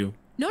might be you.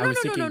 No.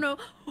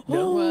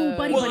 Oh,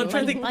 Buddy, well, I'm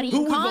trying to think, buddy,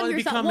 who would calm want to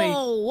yourself. become a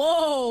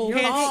Whoa.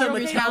 handsome Calm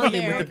Italian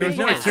yourself with the big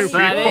there. nose?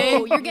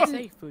 Whoa, you're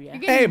getting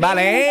Hey,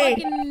 buddy.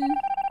 fucking...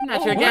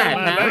 Not your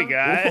guy, Buddy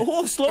guy.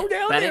 Oh, slow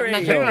down there,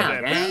 Not eh? your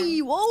guy, man. Hey,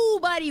 whoa,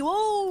 buddy,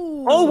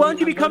 whoa. Oh, why don't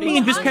you become me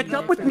and just catch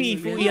up with me,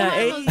 Fuya,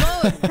 eh?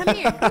 Come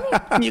here.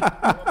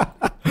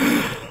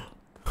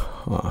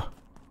 Huh.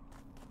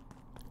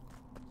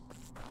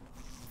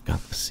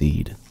 Got the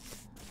seed.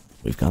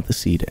 We've got the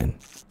seed in.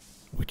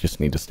 We just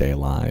need to stay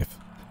alive.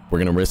 We're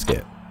gonna risk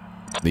it.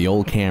 The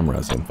old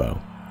cameras info.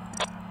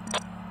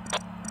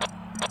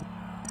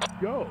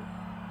 Go.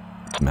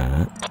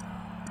 Matt.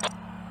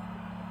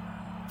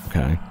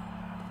 Okay.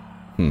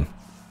 Hmm.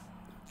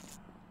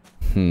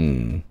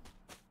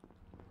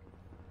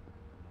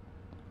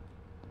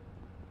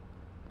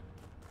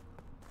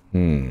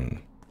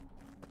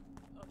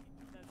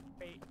 That's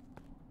great.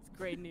 It's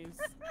great news.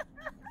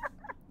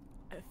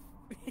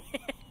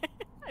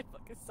 I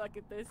fucking suck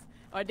at this.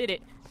 Oh, I did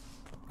it.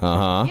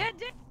 Uh-huh. Yeah, I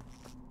did.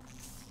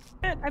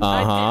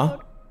 Uh-huh.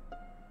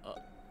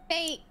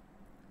 Hey.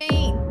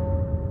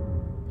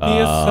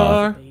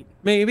 ESR,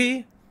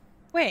 maybe?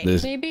 Wait,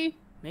 This- maybe?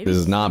 This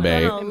is not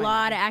bait. A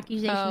lot of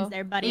accusations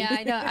there, buddy.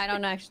 Yeah, I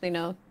don't actually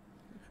know.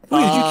 Who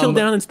did you kill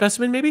down in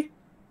Specimen, maybe?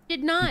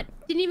 Didn't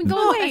even go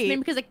No on way. specimen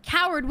because a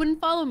coward wouldn't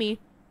follow me.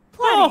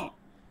 Platy.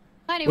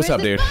 Buddy, What's where's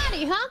up, the dude?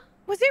 body, huh?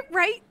 Was it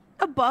right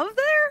above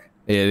there?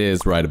 It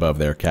is right above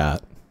there,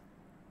 Cat.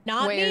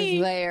 Not Where's me.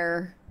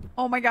 there?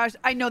 Oh my gosh,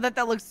 I know that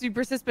looks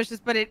super suspicious,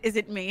 but it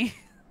isn't me.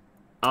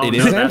 Oh, It no,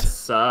 isn't? that's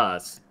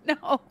sus.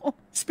 No.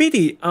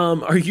 Speedy,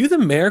 are you the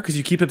mayor because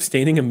you keep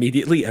abstaining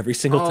immediately every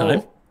single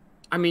time?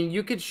 I mean,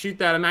 you could shoot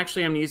that. I'm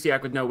actually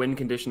amnesiac with no win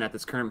condition at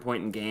this current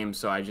point in game,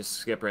 so I just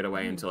skip right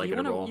away until I get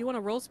a roll. You want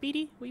to roll,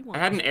 Speedy? What do you want?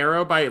 I had an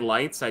arrow by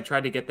lights. I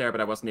tried to get there, but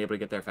I wasn't able to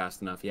get there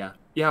fast enough. Yeah.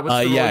 Yeah.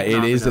 What's the yeah,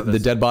 it is. The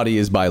dead body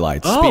is by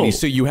lights. Speedy,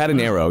 so you had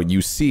an arrow.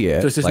 You see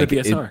it. So this isn't a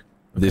PSR.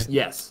 This,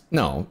 yes.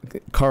 No,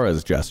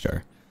 Kara's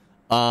gesture.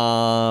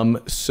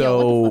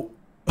 So,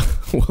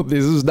 well,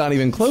 this is not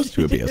even close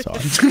to a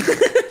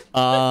PSR.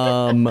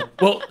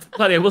 Well,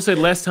 Platy, I will say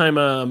last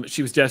time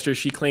she was gesture,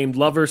 she claimed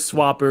lover,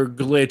 swapper,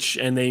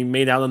 glitch, and they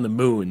made out on the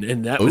moon,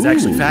 and that was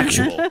actually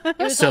factual.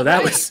 So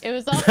that was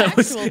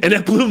and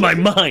that blew my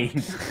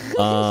mind.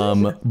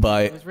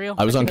 But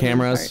I was on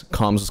cameras,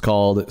 comms was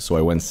called, so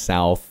I went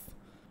south.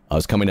 I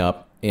was coming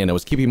up, and I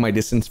was keeping my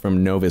distance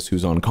from Novus,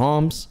 who's on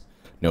comms.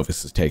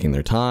 Novus is taking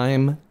their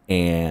time,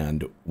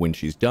 and when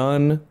she's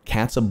done,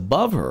 Cat's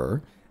above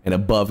her, and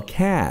above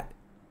Cat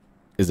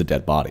is a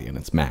dead body, and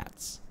it's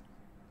Matt's.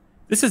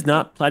 This is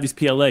not Platy's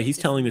PLA. He's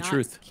telling the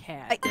truth.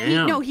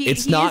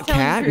 It's not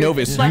Cat?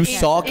 Novus, you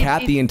saw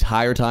Cat the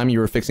entire time you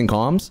were fixing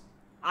comms?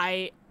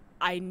 I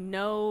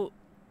know.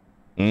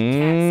 So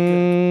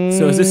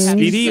is this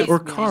Speedy or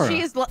Kara?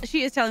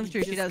 She is telling the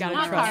truth. She doesn't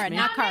not Kara.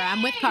 Not Kara.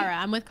 I'm with Kara.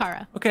 I'm with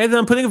Kara. Okay, then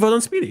I'm putting a vote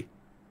on Speedy.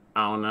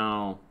 Oh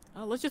no.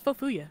 Oh, let's just vote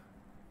Fuya.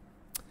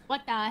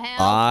 What the hell?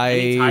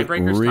 I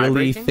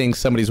really think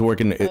somebody's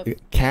working.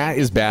 Cat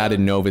is bad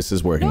and Novus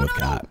is working with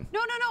Cat. No,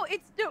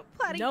 it's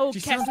Platy. No,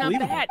 Cat's not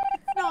bad.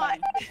 It's not.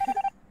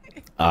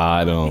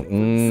 I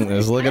don't.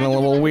 It's looking a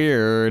little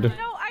weird. No,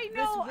 I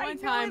know. This one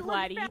time,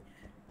 Platy.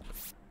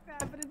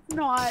 But it's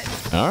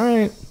not. All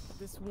right.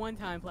 This one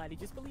time, Platy.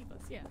 Just believe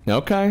us, yeah.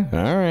 Okay.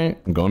 All right.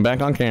 I'm going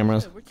back on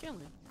cameras. We're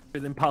chilling.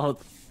 Then Paulo.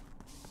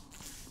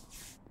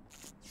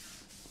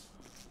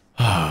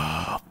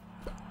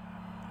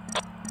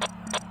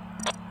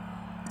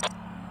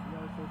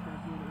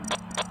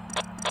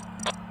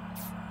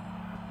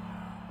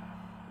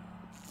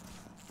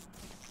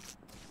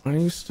 Are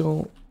you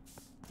still?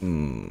 We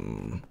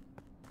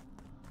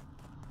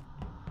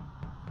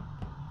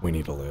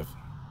need to live.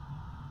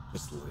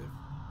 Just live.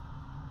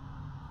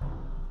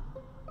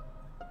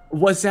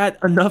 Was that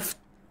enough?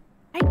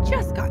 I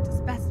just got to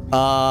specimen.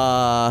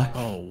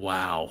 Oh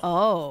wow.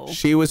 Oh.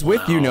 She was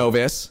with you,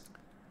 Novus.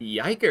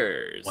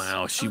 Yikers.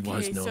 Wow, she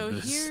was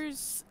Novus.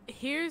 So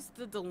here's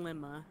the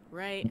dilemma,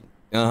 right?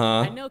 Uh-huh.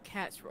 I know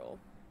Cat's role.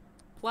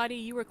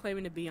 Platy, you were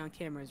claiming to be on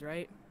cameras,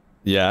 right?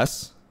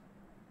 Yes.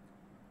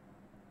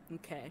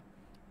 Okay.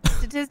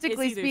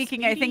 Statistically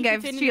speaking, I think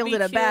I've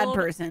shielded a bad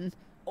person.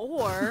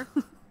 Or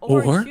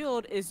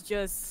Shield is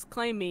just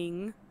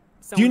claiming.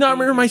 Do you not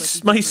remember my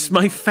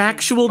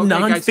factual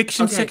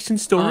non-fiction section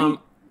story?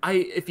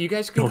 If you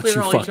guys can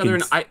clear all each other,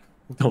 and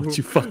don't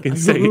you fucking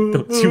say it!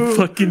 Don't you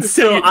fucking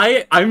say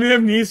it! I'm an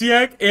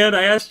amnesiac, and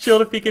I asked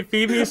Shield if he could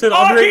feed me. He said,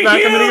 "I'll be right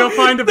back. I'm gonna go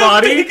find a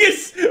body." The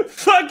biggest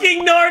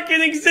fucking narc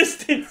in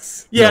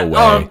existence. Yeah.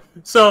 No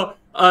so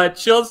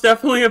Shield's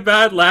definitely a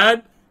bad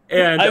lad.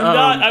 And I'm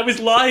not. I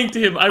was lying to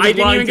him. I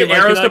didn't even get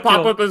arrows to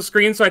pop up on the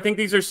screen, so I think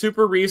these are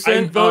super recent.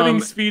 I'm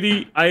voting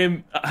Speedy. I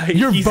am.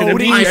 You're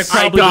voting. I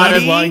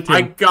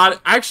got it.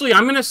 Actually,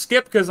 I'm gonna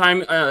skip because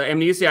I'm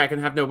amnesiac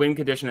and have no win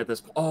condition at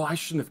this point. Oh, I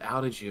shouldn't have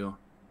outed you.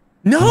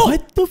 No.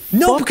 What the fuck?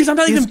 No, because I'm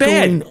not even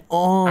bad.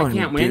 I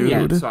can't win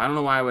yet, so I don't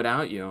know why I would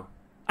out you.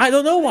 I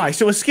don't know why.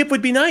 So a skip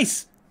would be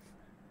nice.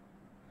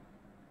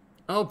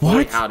 Oh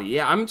boy, howdy.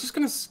 Yeah, I'm just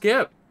gonna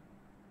skip.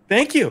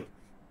 Thank you.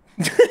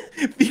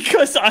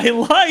 Because I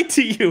lied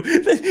to you.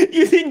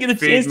 You didn't get a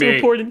chance to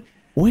report it.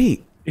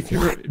 Wait. If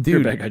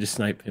you're back, I just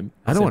sniped him.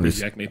 I don't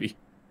understand. Maybe.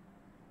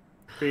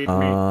 Feed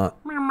me.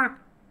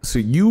 So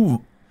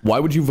why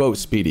would you vote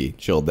Speedy,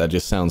 Chilled? That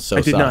just sounds so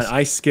sus. I did not.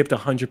 I skipped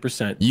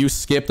 100%. You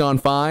skipped on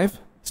 5?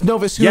 It's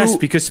Novus who? Yes,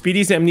 because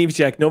Speedy's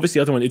amnesiac, Novus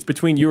the other one. It's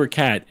between you or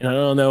Cat, and I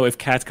don't know if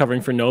Cat's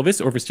covering for Novus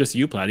or if it's just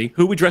you, Platy.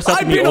 Who would dress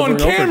up? I've been on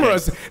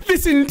cameras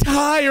this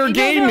entire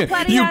game,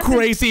 you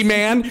crazy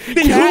man.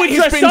 Then who would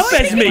dress up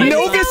as me?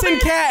 Novus and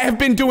Cat have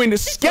been doing the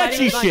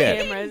sketchy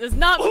shit. It's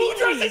not me. Who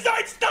dresses?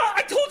 It's not.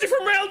 I told you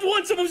from round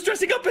 1, someone was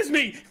dressing up as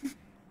me.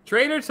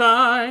 Traitor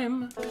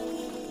time.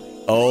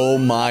 Oh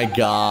my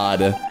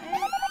god.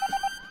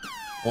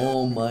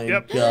 Oh my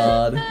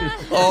god.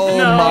 Oh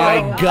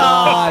my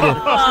god.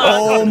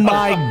 Oh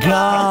my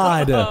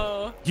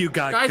god. You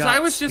got guys, I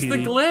was just the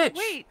glitch.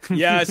 Wait.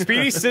 Yeah,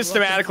 Speedy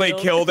systematically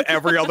killed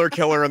every other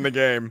killer in the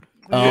game.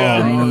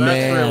 Oh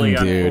man, really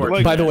dude.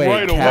 Like, By the way,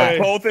 right Cat,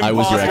 both I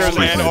was your imposters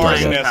and executioner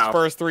target. arsonist.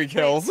 First 3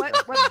 kills.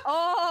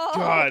 Oh,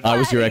 God. I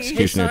was your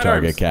executioner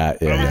target, Cat.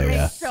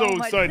 Yeah. So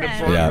excited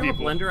for Yeah. I have a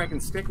blender I can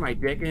stick my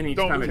dick in each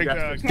time it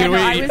gestures.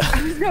 I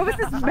was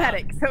Novus's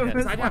medic, so it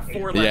was I'd have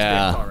 4 left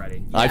Yeah.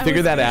 already. I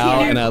figured that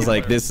out, and I was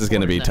like, this is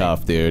gonna be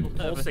tough, dude.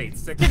 Pulsate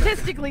 6.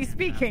 statistically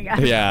speaking.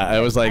 Yeah, I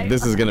was like,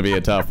 this is gonna be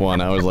a tough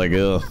one. I was like,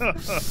 ugh.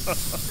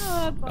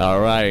 All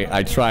right,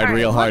 I tried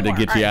real hard to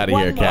get you out of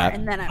here, Cat.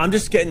 I'm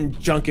just getting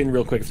junk in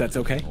real quick, if that's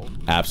okay.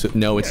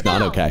 Absolutely. No, it's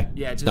not okay.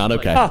 Yeah, It's not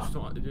okay.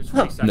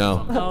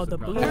 No. Oh, the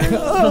blue.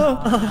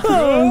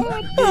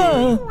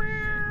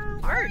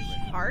 Harsh.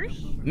 harsh.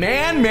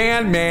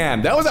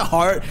 Man. That was a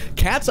hard.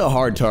 Cat's a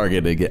hard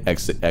target to get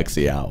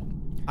Exy out.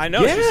 I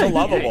know, she's so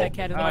lovable.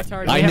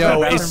 I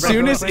know. As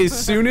soon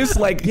as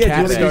like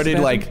Cat started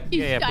like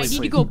I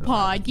need to go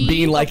potty.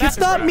 being like, it's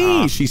not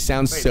me. She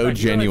sounds so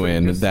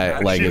genuine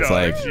that like it's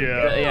like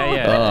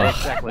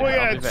Exactly. Well,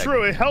 yeah, it's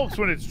true. It helps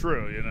when it's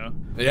true, you know.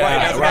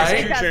 Yeah,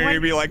 right.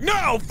 You'd be like,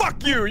 no,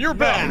 fuck you. You're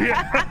bad.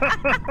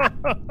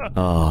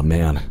 Oh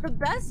man. The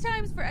best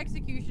times for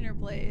executioner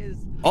play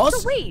is. Also,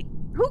 so wait,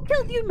 who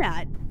killed you,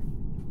 Matt?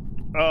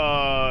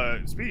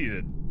 Speedy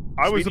did.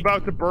 I was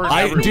about to burn.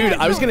 Dude,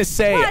 I was gonna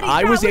say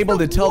I was able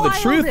to tell the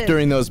truth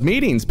during those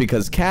meetings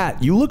because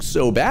Cat, you look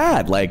so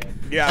bad, like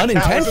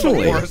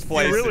unintentionally. You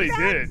really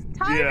did.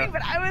 Timing,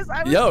 but I was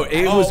yo,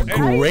 it was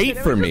great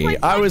for me.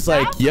 I was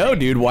like, yo,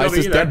 dude, why is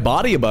this dead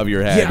body above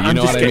your head? You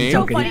know what I mean?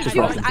 So funny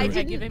too,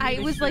 I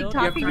was like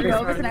talking to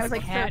Novus and I was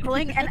like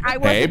circling, and I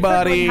wasn't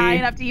buddy. high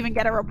enough to even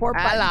get a report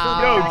button.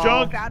 Yo,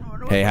 Junk.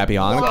 Hey, happy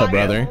Hanukkah,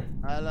 brother.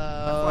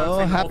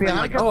 Hello. Happy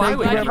Hanukkah. Thank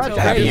you very much.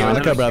 Happy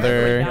Hanukkah,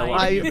 brother.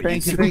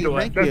 Thank you.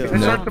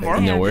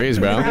 No worries,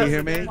 bro. Can you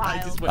hear me?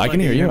 I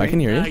can hear you. I can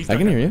hear you. I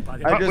can hear you.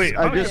 I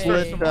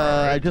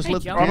just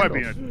lit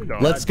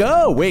Let's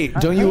go. Wait,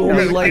 don't you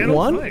only like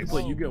one?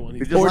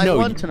 Or no?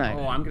 One tonight.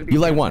 You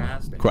like one?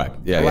 Correct.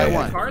 Yeah.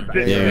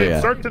 Yeah.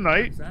 Start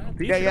tonight.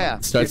 Yeah.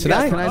 Start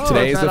tonight.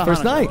 Today is the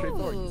first night.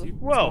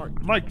 Well,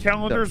 my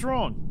calendar's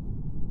wrong.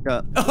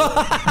 I'll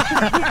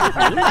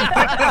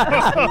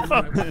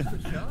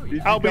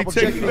be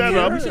taking that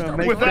up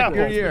with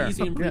Apple.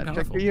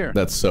 Check your year.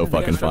 That's so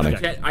fucking funny.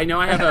 I know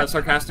I have a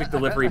sarcastic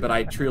delivery, but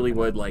I truly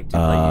would like to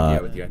play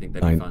with you. I think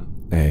that'd be fun.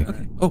 Hey.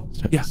 Okay. Oh,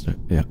 yeah.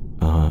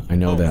 I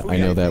know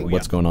that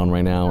what's going on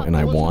right now, and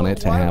I want it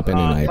to happen,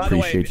 and I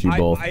appreciate you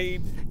both.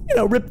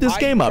 Rip this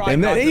game up,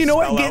 and then you know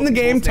what? Get in the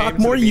game, talk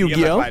more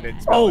Yu-Gi-Oh.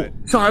 Oh,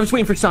 sorry, I was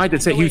waiting for Side to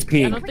say he was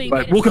peeing,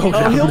 but we'll go.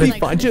 Oh, he'll be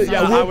fine. Just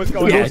don't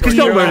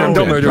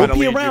murder him. We'll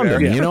be around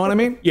him. You know what I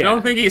mean? Yeah. I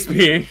don't think he's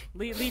peeing.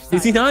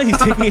 Is he not? He's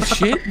taking a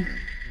shit.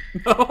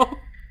 No.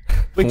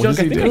 Wait, Junk,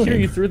 I think I hear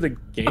you through the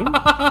game.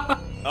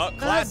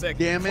 Classic.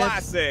 Damn it.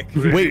 Classic.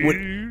 Wait, what do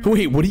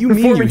you mean you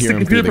hear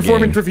him through the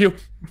performance game? review.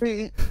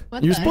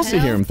 You're supposed to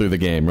hear him through the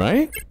game,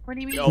 right? What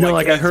do you mean? No,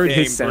 like I heard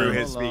his sound through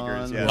his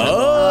speakers. Yeah.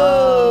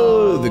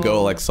 Oh, the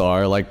Go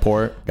XR like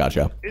port.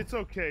 Gotcha. It's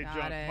okay,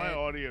 John. My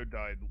audio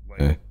died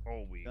like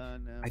all week.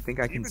 I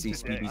think I can see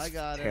Speedy's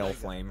tail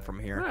flame from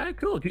here. All right,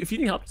 cool. If you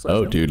need help,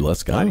 oh, dude,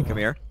 let's go. Come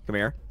here.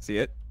 See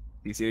it?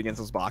 Do you see it against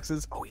those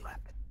boxes? Oh, he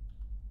left.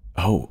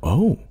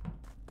 Oh.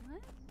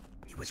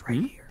 He was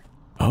right here.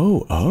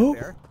 Oh.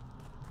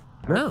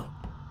 No.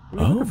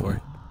 What are you looking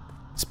for?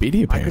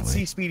 Speedy, apparently. I could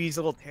see Speedy's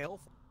little tail.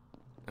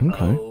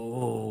 Okay.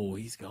 Oh,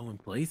 he's going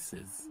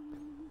places.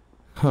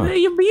 Huh. Hey,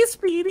 you be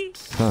Speedy.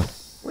 Huh.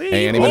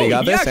 Hey, anybody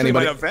got this?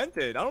 Anybody? I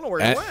don't know where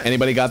he went.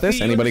 Anybody got this?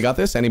 Anybody got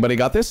this? Anybody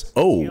got this?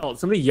 Oh.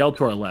 Somebody yelled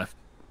to our left.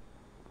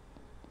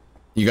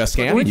 You got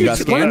scan? You got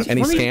scan?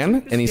 Any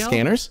scan? Any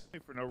scanners?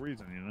 For no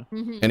reason, you know.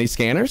 Any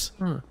scanners?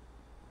 Where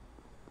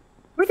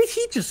did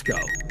he just go?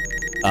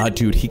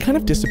 Dude, he kind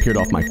of disappeared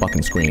off my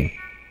fucking screen.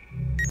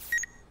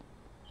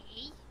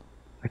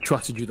 I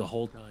trusted you the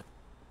whole time.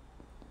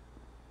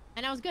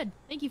 And I was good.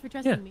 Thank you for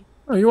trusting me.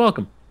 Oh, you're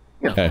welcome.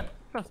 Okay.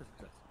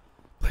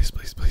 Please.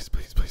 Please.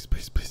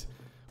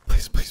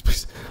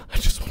 I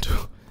just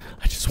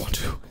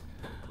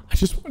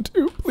want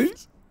to.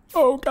 Please.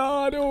 Oh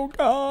God.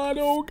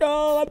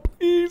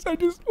 Please. I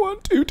just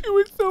want to do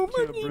it so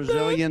much.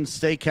 Brazilian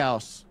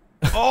steakhouse.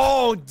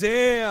 Oh,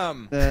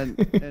 damn.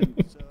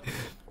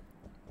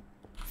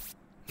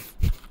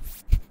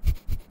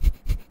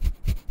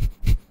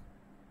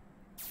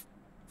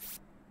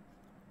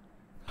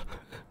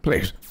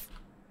 Please,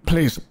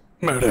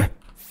 murder.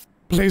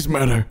 Please,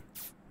 murder.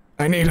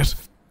 I need it.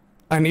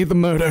 I need the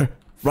murder.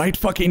 Right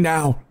fucking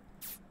now.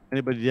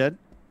 Anybody dead?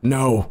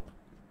 No.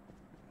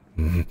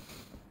 That's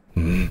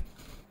a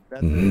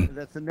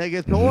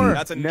negator.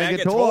 That's a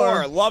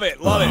negator. Love it.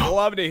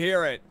 Love to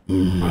hear it.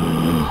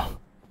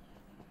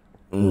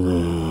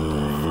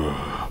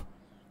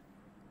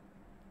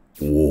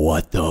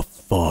 What the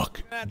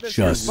fuck?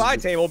 Just spy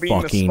table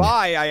being the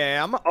spy I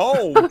am.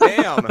 Oh,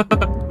 damn.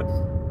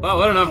 Wow,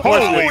 what an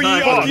unfortunate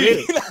time.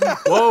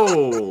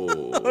 Whoa.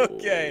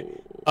 Okay.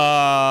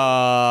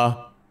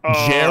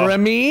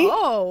 Jeremy?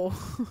 Oh.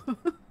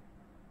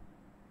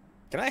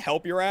 Can I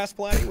help your ass,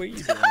 Platty? What are you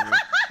doing?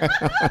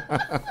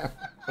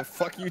 The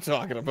fuck are you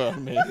talking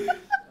about, me?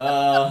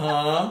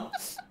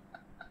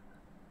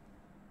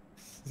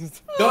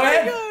 Go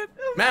ahead.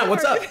 Matt,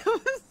 what's up?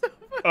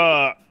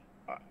 I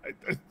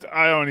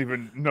don't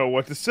even know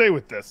what to say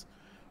with this.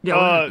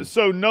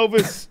 So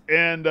Novus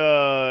and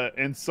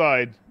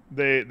Side,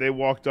 they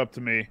walked up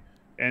to me,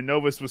 and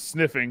Novus was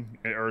sniffing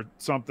or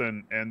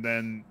something, and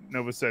then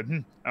Novus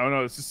said, I don't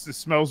know, it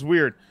smells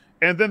weird.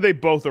 And then they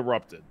both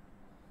erupted.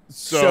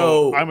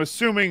 So I'm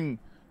assuming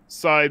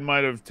Side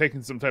might have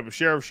taken some type of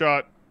sheriff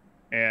shot,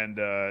 and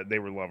they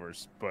were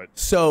lovers, but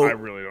I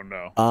really don't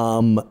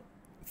know.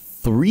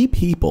 3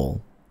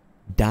 people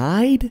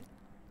died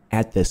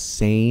at the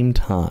same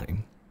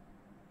time.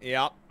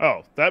 Yep.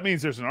 Oh, that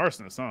means there's an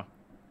arsonist, huh?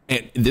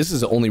 And this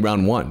is only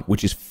round 1,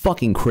 which is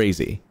fucking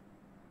crazy.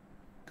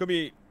 Could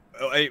be.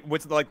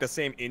 What's like the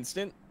same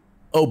instant?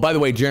 Oh, by the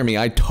way, Jeremy,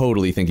 I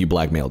totally think you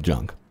blackmailed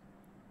Junk.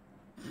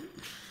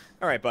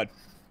 All right, bud.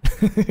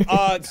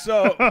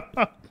 So.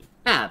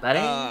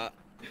 buddy.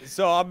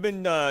 So I've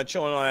been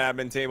chilling on an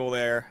admin table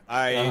there.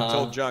 I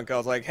told Junk, I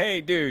was like, "Hey,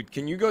 dude,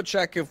 can you go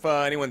check if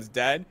anyone's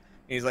dead?" And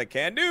he's like,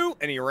 "Can do."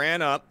 And he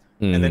ran up,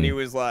 and then he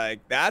was like,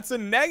 "That's a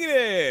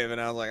negative."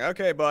 And I was like,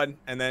 "Okay, bud."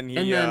 And then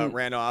he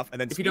ran off. And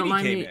then if you don't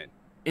mind me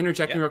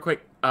interjecting real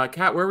quick,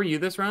 Kat, where were you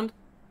this round?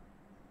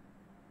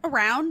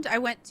 Around, I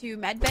went to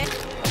medbay.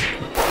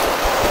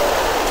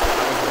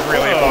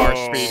 Really harsh,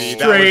 Speedy.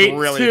 That Straight was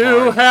really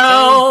to harsh.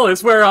 hell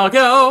is where I'll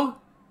go.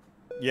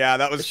 Yeah,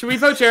 that was. Should we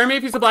vote Jeremy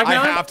if he's a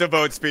blackmailer? I have to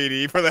vote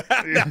Speedy for that.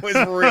 That was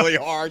really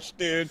harsh,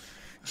 dude.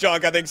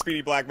 Junk, I think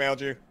Speedy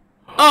blackmailed you.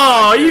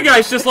 Oh, you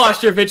guys just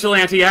lost your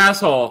vigilante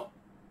asshole.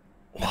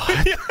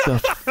 What the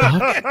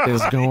fuck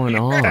is going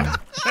on?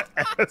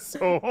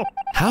 Asshole.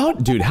 How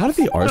did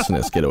the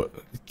arsonist get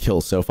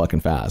kill so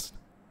fucking fast?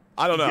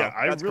 I don't know. Yeah,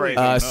 That's really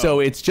crazy. So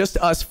it's just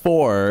us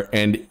 4,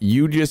 and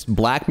you just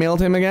blackmailed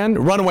him again?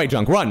 Run away,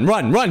 Junk. Run,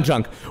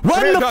 Junk.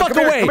 Run the fuck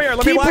away. Come here. Let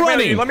Keep me blackmail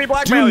running. you. Let me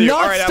blackmail Do you.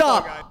 not All right,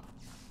 stop.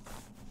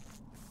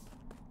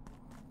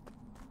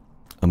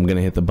 I'm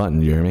gonna hit the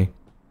button, Jeremy.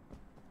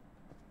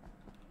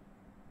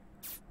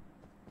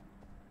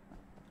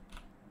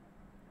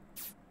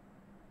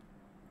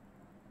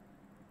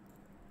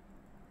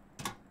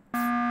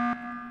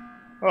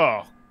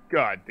 Oh,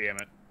 god damn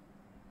it.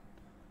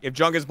 If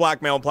Junk is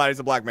blackmail and Platy's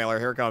a blackmailer,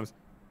 here it comes.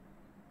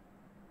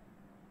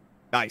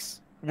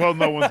 Nice. Well,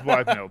 no one's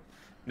blackmailed.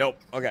 Nope.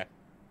 Okay.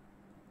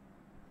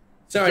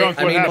 Sorry, Junk,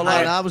 what happened?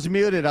 I was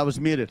muted.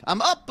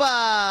 I'm up.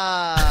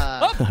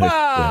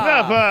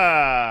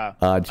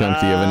 Junk,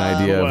 do you have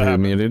an idea of who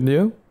muted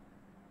you?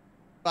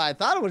 I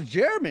thought it was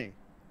Jeremy.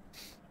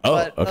 Oh,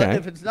 but, okay.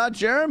 If it's not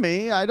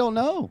Jeremy, I don't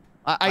know.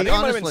 I think it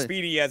might have been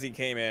Speedy as he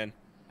came in.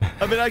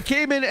 I mean, I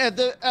came in at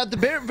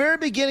the very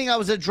beginning. I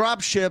was at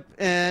dropship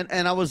and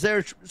I was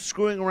there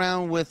screwing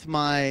around with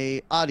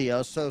my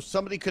audio. So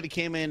somebody could have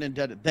came in and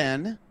did it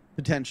then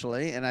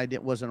potentially, and I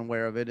wasn't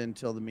aware of it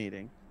until the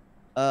meeting.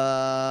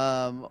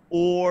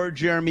 Or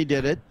Jeremy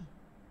did it.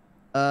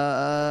 Hey,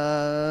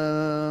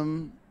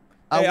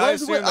 I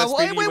was with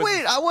Speedy.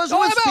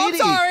 I'm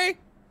sorry.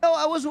 No,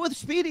 I was with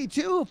Speedy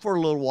too for a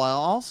little while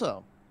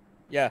also.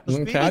 Yeah.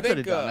 Speedy could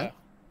have done it.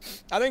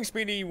 I think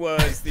Speedy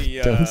was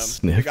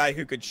the guy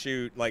who could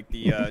shoot, like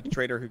the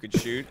traitor who could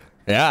shoot.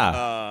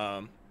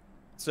 Yeah.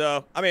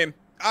 So I mean,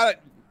 I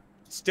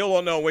still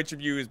don't know which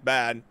of you is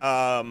bad.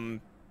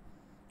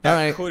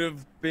 That could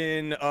have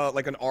been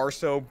like an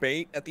Arso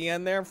bait at the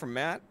end there from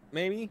Matt,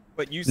 maybe.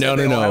 But you said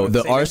no.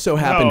 The Arso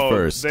happened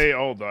first. They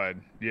all died.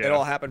 Yeah. It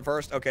all happened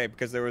first. Okay,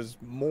 because there was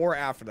more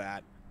after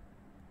that.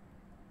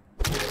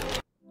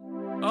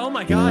 Oh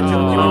my God!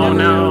 Oh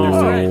no!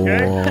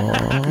 Okay.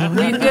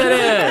 We did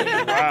it!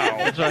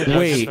 Wow.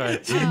 Wait. Wow.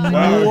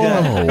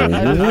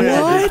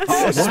 What?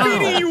 Oh,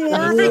 Speedy, you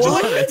were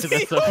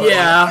vigilante.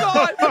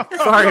 Yeah.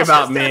 Sorry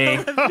about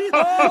me.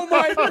 Oh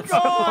my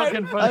God!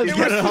 It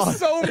was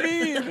so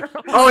mean.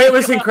 Oh, it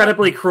was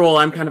incredibly cruel.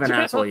 I'm kind of an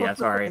asshole. Yeah,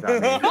 sorry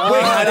about me. Wait,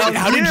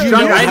 how did you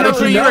Junk, know? I didn't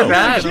know you were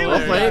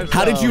bad.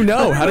 How did you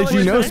know? How did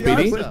you know,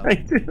 Speedy?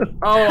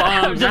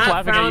 Oh, just Matt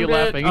laughing at found you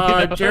it.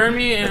 laughing.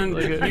 Jeremy and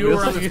you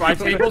were on the spy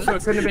table, so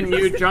it couldn't have been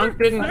you. Junk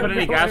didn't put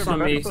any gas on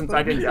me since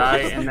I didn't die,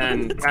 and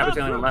then Kat was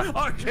the only one left.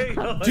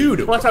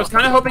 Dude. Plus, I was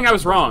kind of hoping I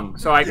was wrong,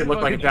 so I could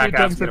look like a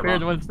jackass.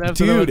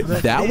 Dude,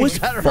 that was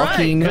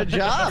fucking Good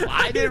job.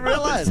 I didn't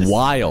realize.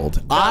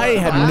 wild. I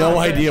had no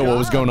idea what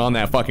was going on in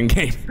that fucking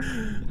game.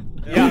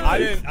 Yeah,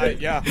 I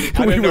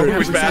didn't know who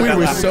was bad. We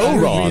were so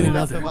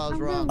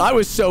wrong. I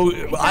was so.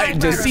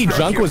 To see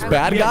Junk was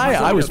bad guy,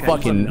 I was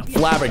fucking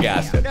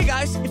flabbergasted. Hey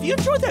guys, if you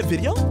enjoyed that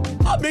video,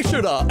 make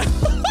sure to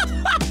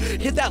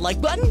hit that like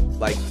button.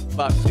 Like,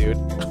 fuck, dude.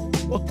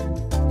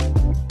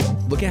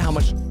 Look at how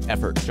much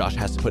effort Josh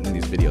has to put in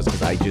these videos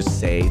because I just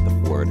say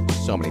the word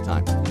so many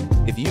times.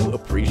 If you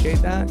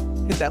appreciate that,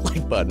 hit that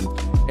like button.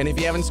 And if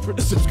you haven't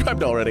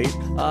subscribed already,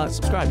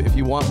 subscribe if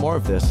you want more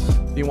of this.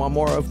 If you want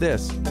more of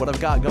this, what I've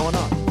got going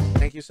on.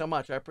 Thank you so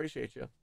much. I appreciate you.